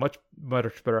film. Much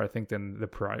better, I think, than the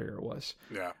prior year was.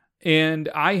 Yeah. And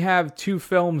I have 2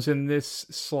 films in this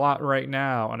slot right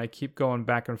now, and I keep going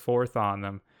back and forth on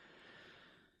them.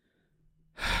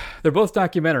 They're both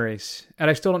documentaries, and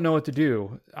I still don't know what to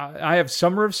do. I have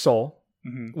Summer of Soul,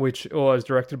 which was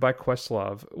directed by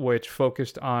Questlove, which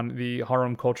focused on the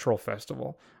Harlem Cultural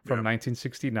Festival from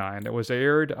 1969. It was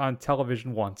aired on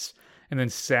television once, and then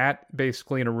sat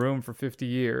basically in a room for 50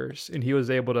 years. And he was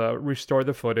able to restore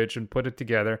the footage and put it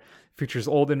together. Features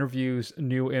old interviews,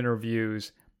 new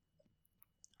interviews.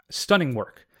 Stunning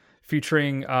work.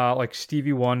 Featuring like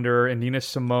Stevie Wonder and Nina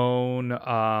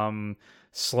Simone,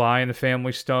 Sly and the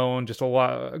Family Stone, just a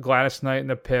lot, Gladys Knight and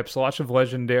the Pips, lots of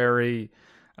legendary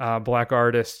black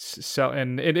artists. So,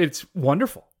 and it's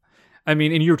wonderful. I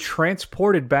mean, and you're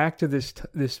transported back to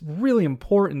this really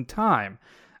important time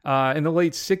in the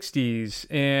late 60s,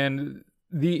 and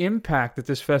the impact that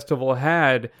this festival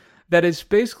had that has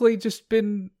basically just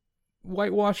been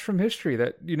whitewashed from history,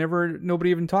 that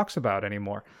nobody even talks about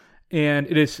anymore. And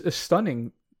it is a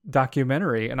stunning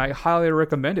documentary, and I highly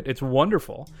recommend it. It's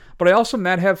wonderful. But I also,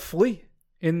 Matt, have Flea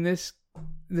in this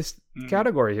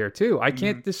category here too. I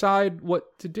can't decide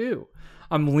what to do.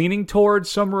 I'm leaning towards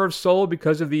Summer of Soul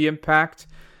because of the impact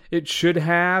it should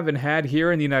have and had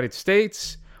here in the United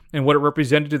States and what it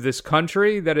represented to this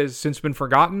country that has since been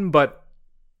forgotten. But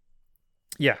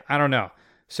yeah, I don't know.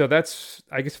 So that's,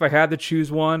 I guess if I had to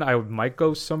choose one, I might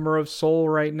go Summer of Soul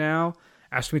right now.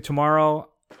 Ask me tomorrow,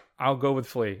 I'll go with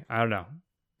Flea. I don't know.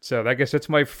 So I guess that's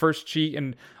my first cheat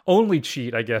and only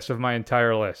cheat, I guess, of my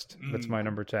entire list. That's my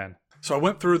number 10. So I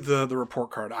went through the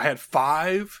report card. I had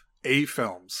 5 A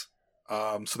films.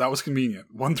 So that was convenient.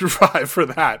 1 through 5 for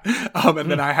that.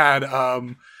 And then I had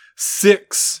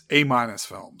 6 A-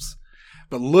 films.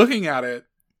 But looking at it,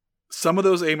 some of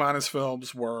those A-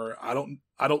 films were, I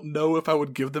don't know if I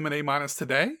would give them an A-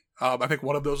 today. I think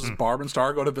one of those was Barb and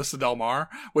Star Go to Vista Del Mar,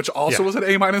 which also was an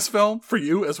A- film for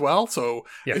you as well. So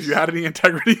if you had any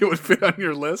integrity, it would fit on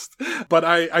your list. But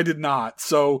I did not.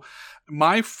 So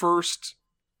my first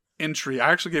entry,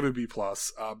 I actually gave it a B+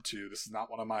 to, this is not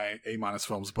one of my A-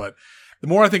 films, but the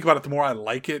more I think about it, the more I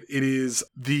like it. It is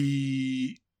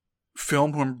the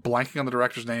film, who I'm blanking on the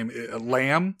director's name,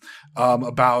 Lamb,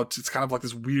 about, it's kind of like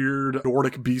this weird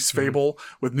Nordic beast fable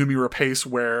with Noomi Rapace,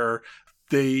 where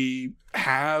they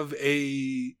have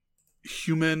a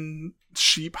human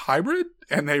sheep hybrid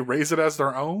and they raise it as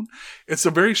their own. It's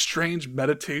a very strange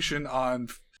meditation on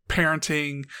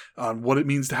parenting, on what it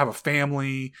means to have a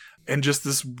family, and just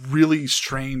this really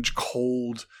strange,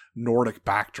 cold Nordic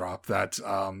backdrop that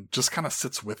just kind of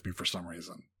sits with me for some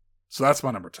reason. So that's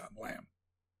my number 10, Lamb.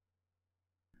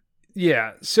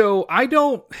 Yeah, so I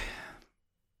don't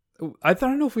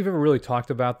know if we've ever really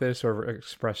talked about this or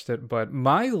expressed it, but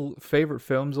my favorite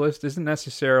films list isn't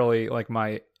necessarily like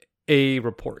my A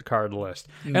report card list.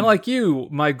 And like you,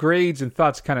 my grades and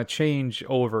thoughts kind of change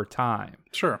over time.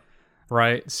 Sure.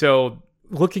 Right? So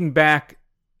looking back,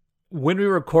 when we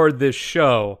record this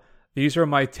show, these are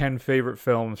my 10 favorite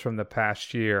films from the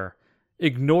past year.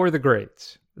 Ignore the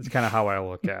grades. That's kind of how I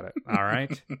look at it. All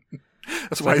right?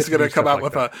 That's why he's going to come out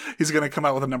with he's going to come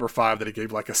out with a number 5 that he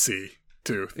gave like a C.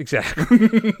 tooth.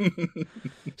 Exactly.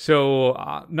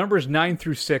 So numbers 9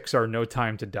 through 6 are No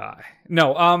Time to Die.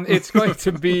 No, it's going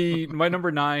to be my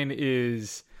number 9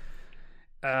 is.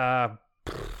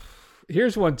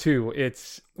 Here's one too.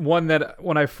 It's one that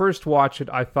when I first watched it,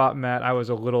 I thought, Matt, I was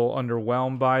a little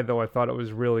underwhelmed by, though I thought it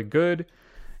was really good.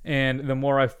 And the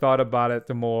more I've thought about it,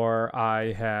 the more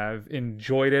I have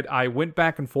enjoyed it. I went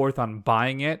back and forth on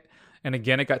buying it. And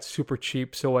again, it got super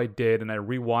cheap, so I did. And I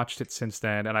rewatched it since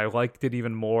then. And I liked it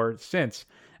even more since.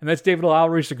 And that's David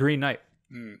Lowery's The Green Knight.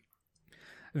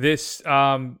 This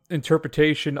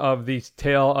interpretation of the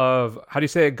tale of, how do you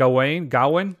say it, Gawain?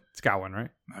 Gawain? It's Gawain,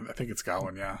 right? I think it's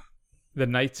Gawain, yeah. The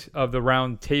Knight of the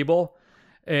Round Table,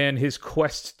 and his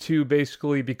quest to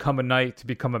basically become a knight, to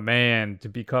become a man, to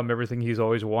become everything he's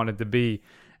always wanted to be,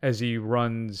 as he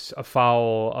runs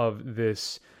afoul of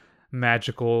this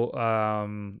magical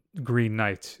Green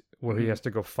Knight, where he has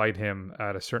to go fight him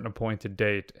at a certain appointed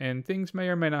date, and things may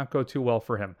or may not go too well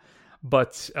for him.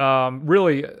 But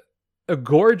really, a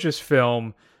gorgeous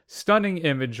film, stunning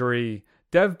imagery.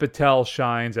 Dev Patel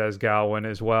shines as Gawain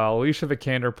as well. Alicia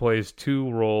Vikander plays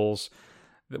 2 roles.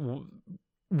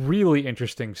 Really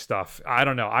interesting stuff. I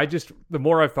don't know. The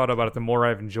more I've thought about it, the more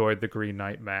I've enjoyed The Green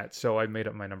Knight, Matt. So I made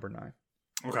it my number 9.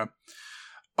 Okay.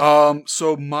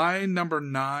 So my number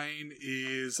 9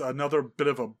 is another bit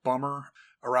of a bummer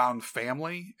around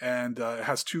family, and it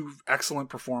has 2 excellent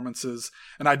performances.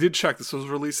 And I did check, this was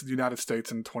released in the United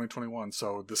States in 2021,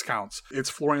 so this counts.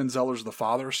 It's Florian Zeller's The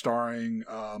Father, starring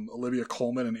Olivia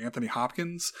Colman and Anthony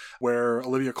Hopkins, where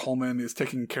Olivia Colman is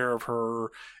taking care of her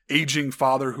aging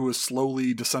father who is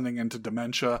slowly descending into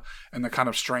dementia, and the kind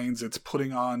of strains it's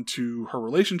putting on to her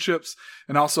relationships,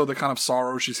 and also the kind of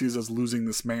sorrow she sees as losing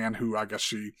this man who I guess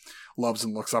she loves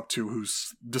and looks up to,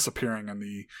 who's disappearing in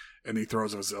the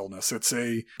throes of his illness. It's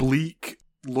a bleak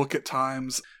look at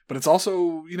times, but it's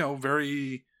also,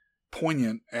 very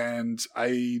poignant, and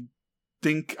I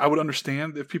think I would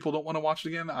understand if people don't want to watch it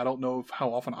again. I don't know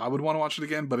how often I would want to watch it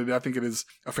again, but I think it is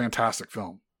a fantastic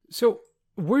film. So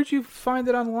where'd you find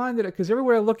it online? Because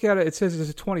everywhere I look at it, it says it's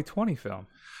a 2020 film.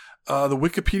 The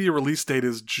Wikipedia release date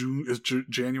is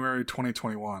January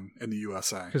 2021 in the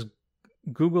USA. Because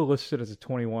Google listed it as a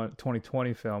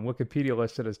 2020 film. Wikipedia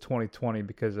listed it as 2020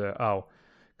 because they have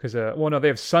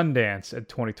Sundance at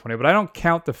 2020, but I don't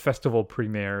count the festival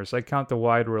premieres. I count the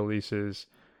wide releases,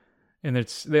 and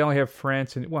they only have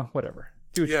France and whatever.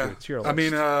 It's your list.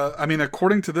 I mean,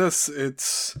 according to this,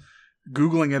 it's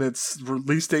Googling it. Its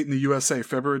release date in the USA,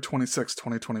 February 26,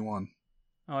 2021.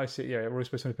 Oh, I see. Yeah,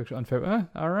 released by Sony Pictures on February.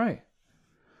 All right.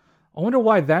 I wonder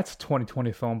why that's a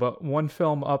 2020 film, but one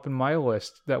film up in my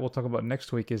list that we'll talk about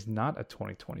next week is not a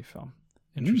 2020 film.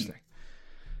 Interesting.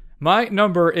 My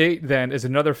number 8, then, is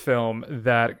another film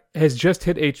that has just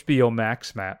hit HBO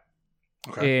Max, Matt.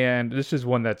 Okay. And this is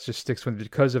one that just sticks with me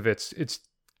because of its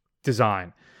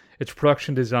design. Its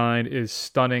production design is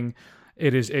stunning.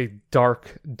 It is a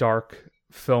dark, dark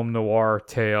film noir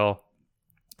tale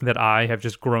that I have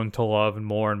just grown to love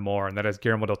more and more, and that is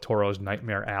Guillermo del Toro's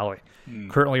Nightmare Alley.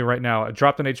 Currently, right now, it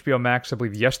dropped on HBO Max, I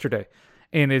believe, yesterday,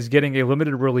 and is getting a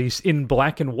limited release in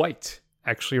black and white,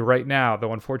 actually, right now,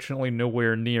 though unfortunately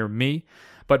nowhere near me.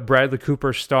 But Bradley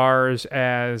Cooper stars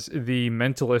as the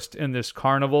mentalist in this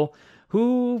carnival,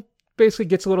 who basically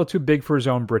gets a little too big for his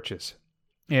own britches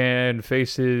and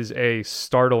faces a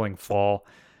startling fall.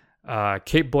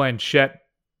 Cate Blanchett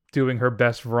doing her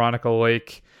best Veronica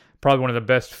Lake, probably one of the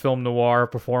best film noir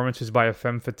performances by a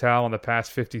femme fatale in the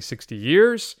past 50, 60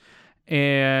 years.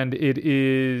 And it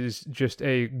is just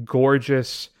a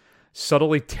gorgeous,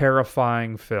 subtly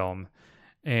terrifying film.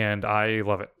 And I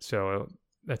love it. So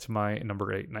that's my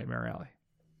number 8, Nightmare Alley.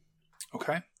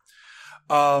 Okay.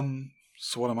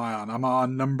 So what am I on? I'm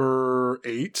on number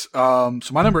 8. So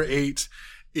my number 8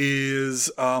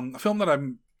 is a film that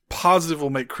I'm positive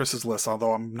will make Chris's list,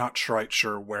 although I'm not quite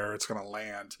sure where it's going to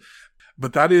land.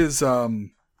 But that is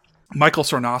Michael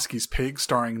Sarnowski's Pig,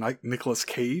 starring Nicolas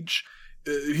Cage.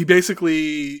 He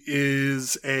basically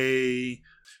is a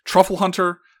truffle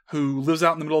hunter who lives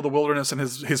out in the middle of the wilderness, and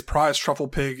his prized truffle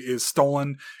pig is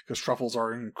stolen because truffles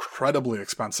are incredibly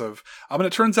expensive. And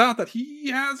it turns out that he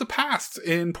has a past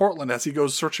in Portland as he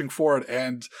goes searching for it,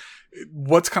 and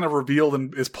what's kind of revealed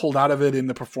and is pulled out of it in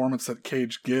the performance that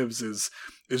Cage gives is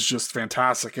just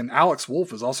fantastic. And Alex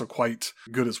Wolff is also quite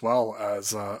good as well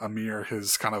as Amir,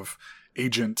 his kind of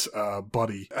agent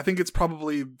buddy. I think it's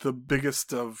probably the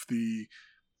biggest of the,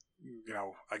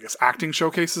 I guess, acting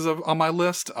showcases on my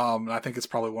list. And I think it's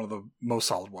probably one of the most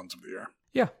solid ones of the year.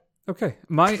 Yeah. Okay.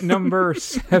 My number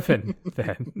 7,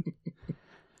 then.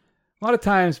 A lot of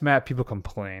times, Matt, people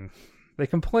complain They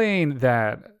complain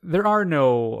that there are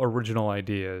no original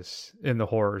ideas in the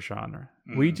horror genre.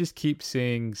 We just keep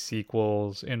seeing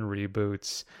sequels and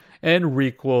reboots and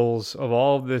requels of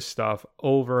all of this stuff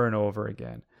over and over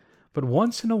again. But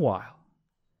once in a while,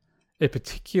 a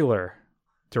particular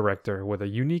director with a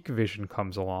unique vision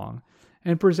comes along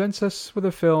and presents us with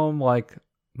a film like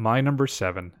my number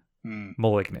 7,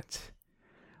 Malignant.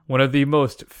 One of the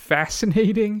most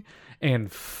fascinating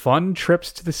and fun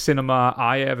trips to the cinema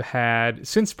I have had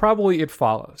since probably It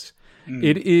Follows.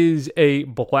 It is a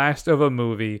blast of a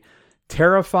movie,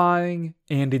 terrifying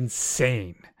and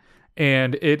insane.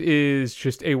 And it is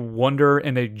just a wonder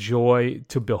and a joy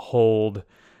to behold.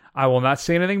 I will not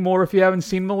say anything more if you haven't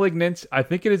seen Malignant. I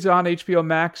think it is on HBO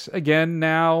Max again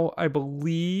now, I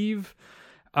believe.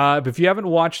 But if you haven't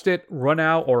watched it, run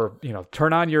out or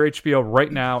turn on your HBO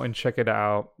right now and check it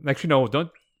out. Actually, no,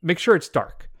 don't. Make sure it's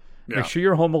dark. Yeah. Make sure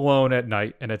you're home alone at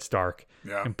night and it's dark.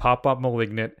 Yeah. And pop up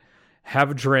Malignant. Have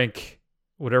a drink.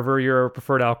 Whatever your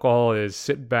preferred alcohol is,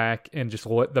 sit back and just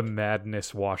let the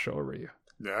madness wash over you.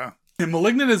 Yeah. And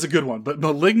Malignant is a good one, but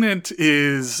Malignant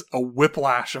is a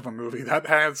whiplash of a movie that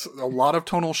has a lot of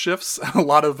tonal shifts, a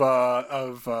lot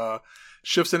of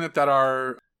shifts in it that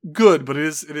are good, but it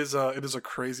is a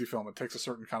crazy film. It takes a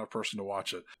certain kind of person to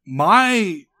watch it.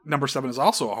 My number 7 is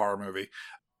also a horror movie.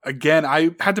 Again,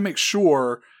 I had to make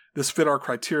sure this fit our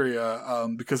criteria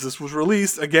because this was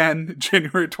released, again,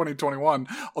 January 2021,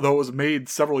 although it was made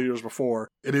several years before.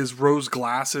 It is Rose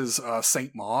Glass's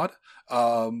Saint Maud,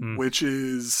 which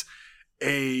is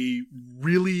a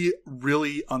really,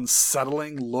 really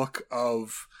unsettling look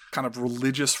of kind of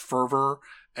religious fervor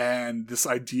and this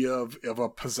idea of a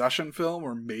possession film,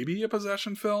 or maybe a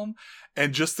possession film,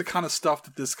 and just the kind of stuff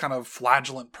that this kind of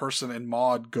flagellant person in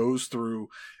Maud goes through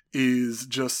is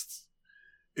just,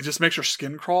 it just makes your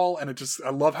skin crawl, and I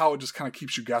love how it just kind of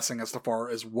keeps you guessing as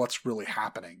far as what's really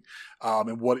happening,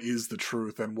 and what is the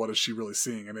truth, and what is she really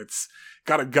seeing, and it's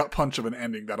got a gut punch of an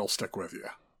ending that'll stick with you.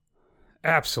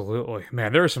 Absolutely.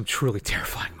 Man, there are some truly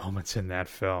terrifying moments in that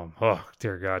film. Oh,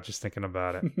 dear God, just thinking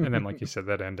about it. And then, like you said,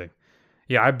 that ending.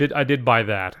 Yeah, I did buy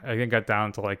that. I think I got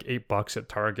down to like $8 at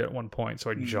Target at one point,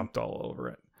 so I jumped all over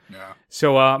it. Yeah.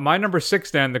 So my number 6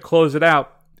 then, to close it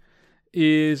out,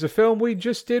 is a film we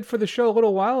just did for the show a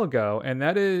little while ago, and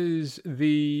that is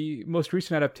the most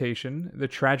recent adaptation, The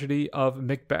Tragedy of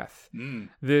Macbeth.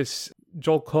 This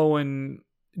Joel Coen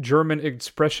German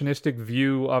expressionistic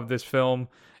view of this film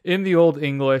in the Old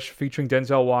English, featuring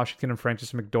Denzel Washington and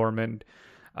Frances McDormand.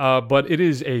 But it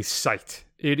is a sight.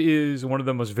 It is one of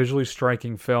the most visually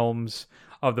striking films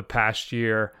of the past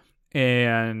year.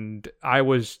 And I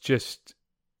was just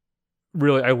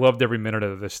really, I loved every minute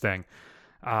of this thing.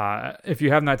 If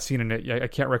you have not seen it, I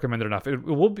can't recommend it enough.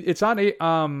 It's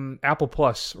on Apple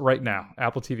Plus right now,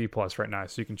 Apple TV Plus right now,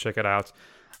 so you can check it out.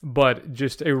 But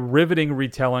just a riveting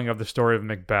retelling of the story of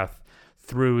Macbeth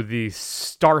through the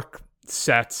stark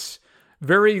sets,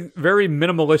 very, very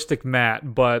minimalistic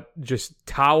matte, but just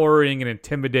towering and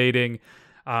intimidating.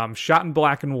 Shot in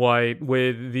black and white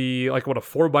with the a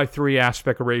 4:3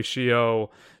 aspect ratio,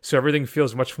 so everything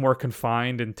feels much more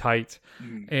confined and tight.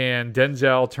 And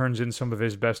Denzel turns in some of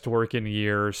his best work in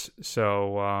years.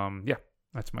 So yeah,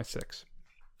 that's my 6.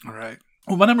 All right.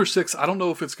 Well, my number 6, I don't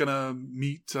know if it's gonna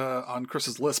meet on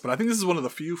Chris's list, but I think this is one of the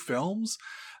few films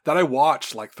that I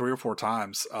watched like 3 or 4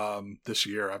 times this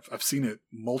year. I've seen it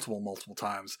multiple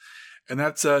times, and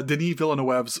that's Denis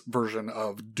Villeneuve's version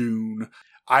of Dune.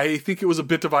 I think it was a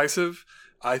bit divisive.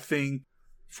 I think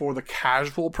for the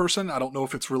casual person, I don't know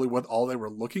if it's really what all they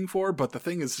were looking for, but the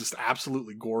thing is just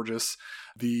absolutely gorgeous.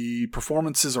 The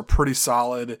performances are pretty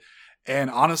solid, and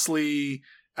honestly,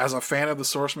 as a fan of the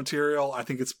source material, I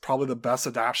think it's probably the best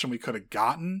adaptation we could have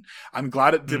gotten. I'm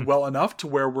glad it did well enough to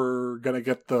where we're going to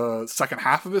get the second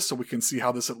half of it, so we can see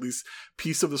how this at least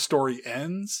piece of the story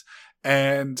ends.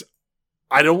 And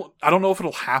I don't know if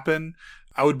it'll happen.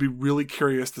 I would be really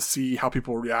curious to see how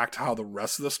people react to how the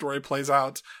rest of the story plays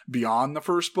out beyond the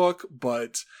first book.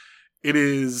 But it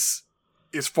is,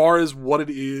 as far as what it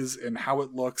is and how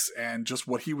it looks and just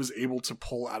what he was able to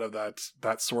pull out of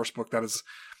that source book, that is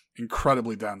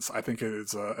incredibly dense. I think it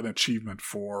is an achievement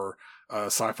for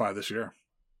sci-fi this year.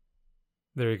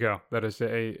 There you go. That is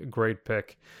a great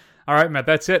pick. All right, Matt,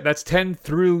 that's it. That's 10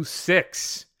 through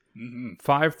 6.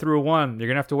 5 through 1. You're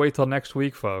going to have to wait till next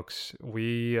week, folks.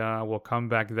 We will come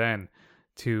back then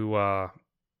to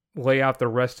lay out the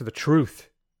rest of the truth,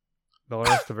 the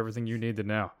rest of everything you need to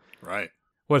know. Right.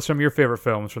 What are some of your favorite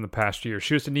films from the past year?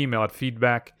 Shoot us an email at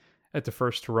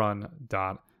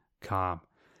feedback@thefirstrun.com.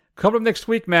 Coming up next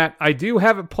week, Matt, I do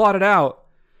have it plotted out.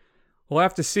 We'll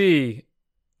have to see.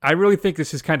 I really think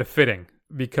this is kind of fitting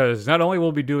because not only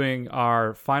will we be doing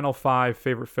our final 5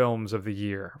 favorite films of the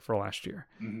year for last year,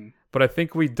 but I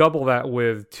think we double that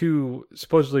with 2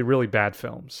 supposedly really bad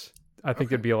films. I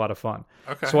think it'd be a lot of fun.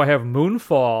 Okay. So I have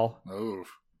Moonfall, Oh.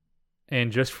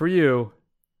 and just for you,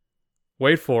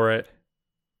 wait for it,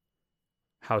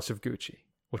 House of Gucci,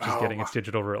 which is getting its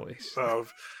digital release.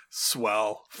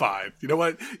 Swell. Fine. You know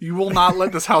what? You will not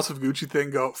let this House of Gucci thing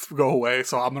go away,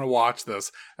 so I'm going to watch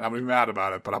this, and I'm going to be mad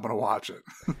about it, but I'm going to watch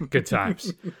it. Good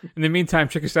times. In the meantime,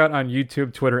 check us out on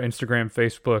YouTube, Twitter, Instagram,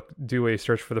 Facebook. Do a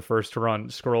search for The First Run.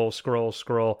 Scroll.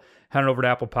 Head on over to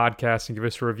Apple Podcasts and give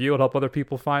us a review. It'll help other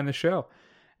people find the show.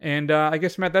 And I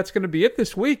guess, Matt, that's going to be it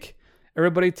this week.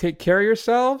 Everybody take care of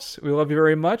yourselves. We love you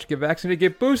very much. Get vaccinated,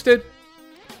 get boosted.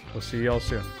 We'll see you all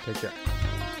soon. Take care.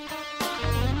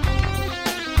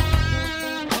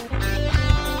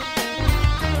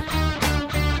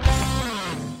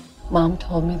 Mom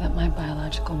told me that my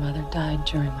biological mother died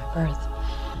during my birth.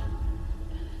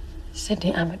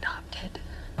 Sydney, I'm adopted.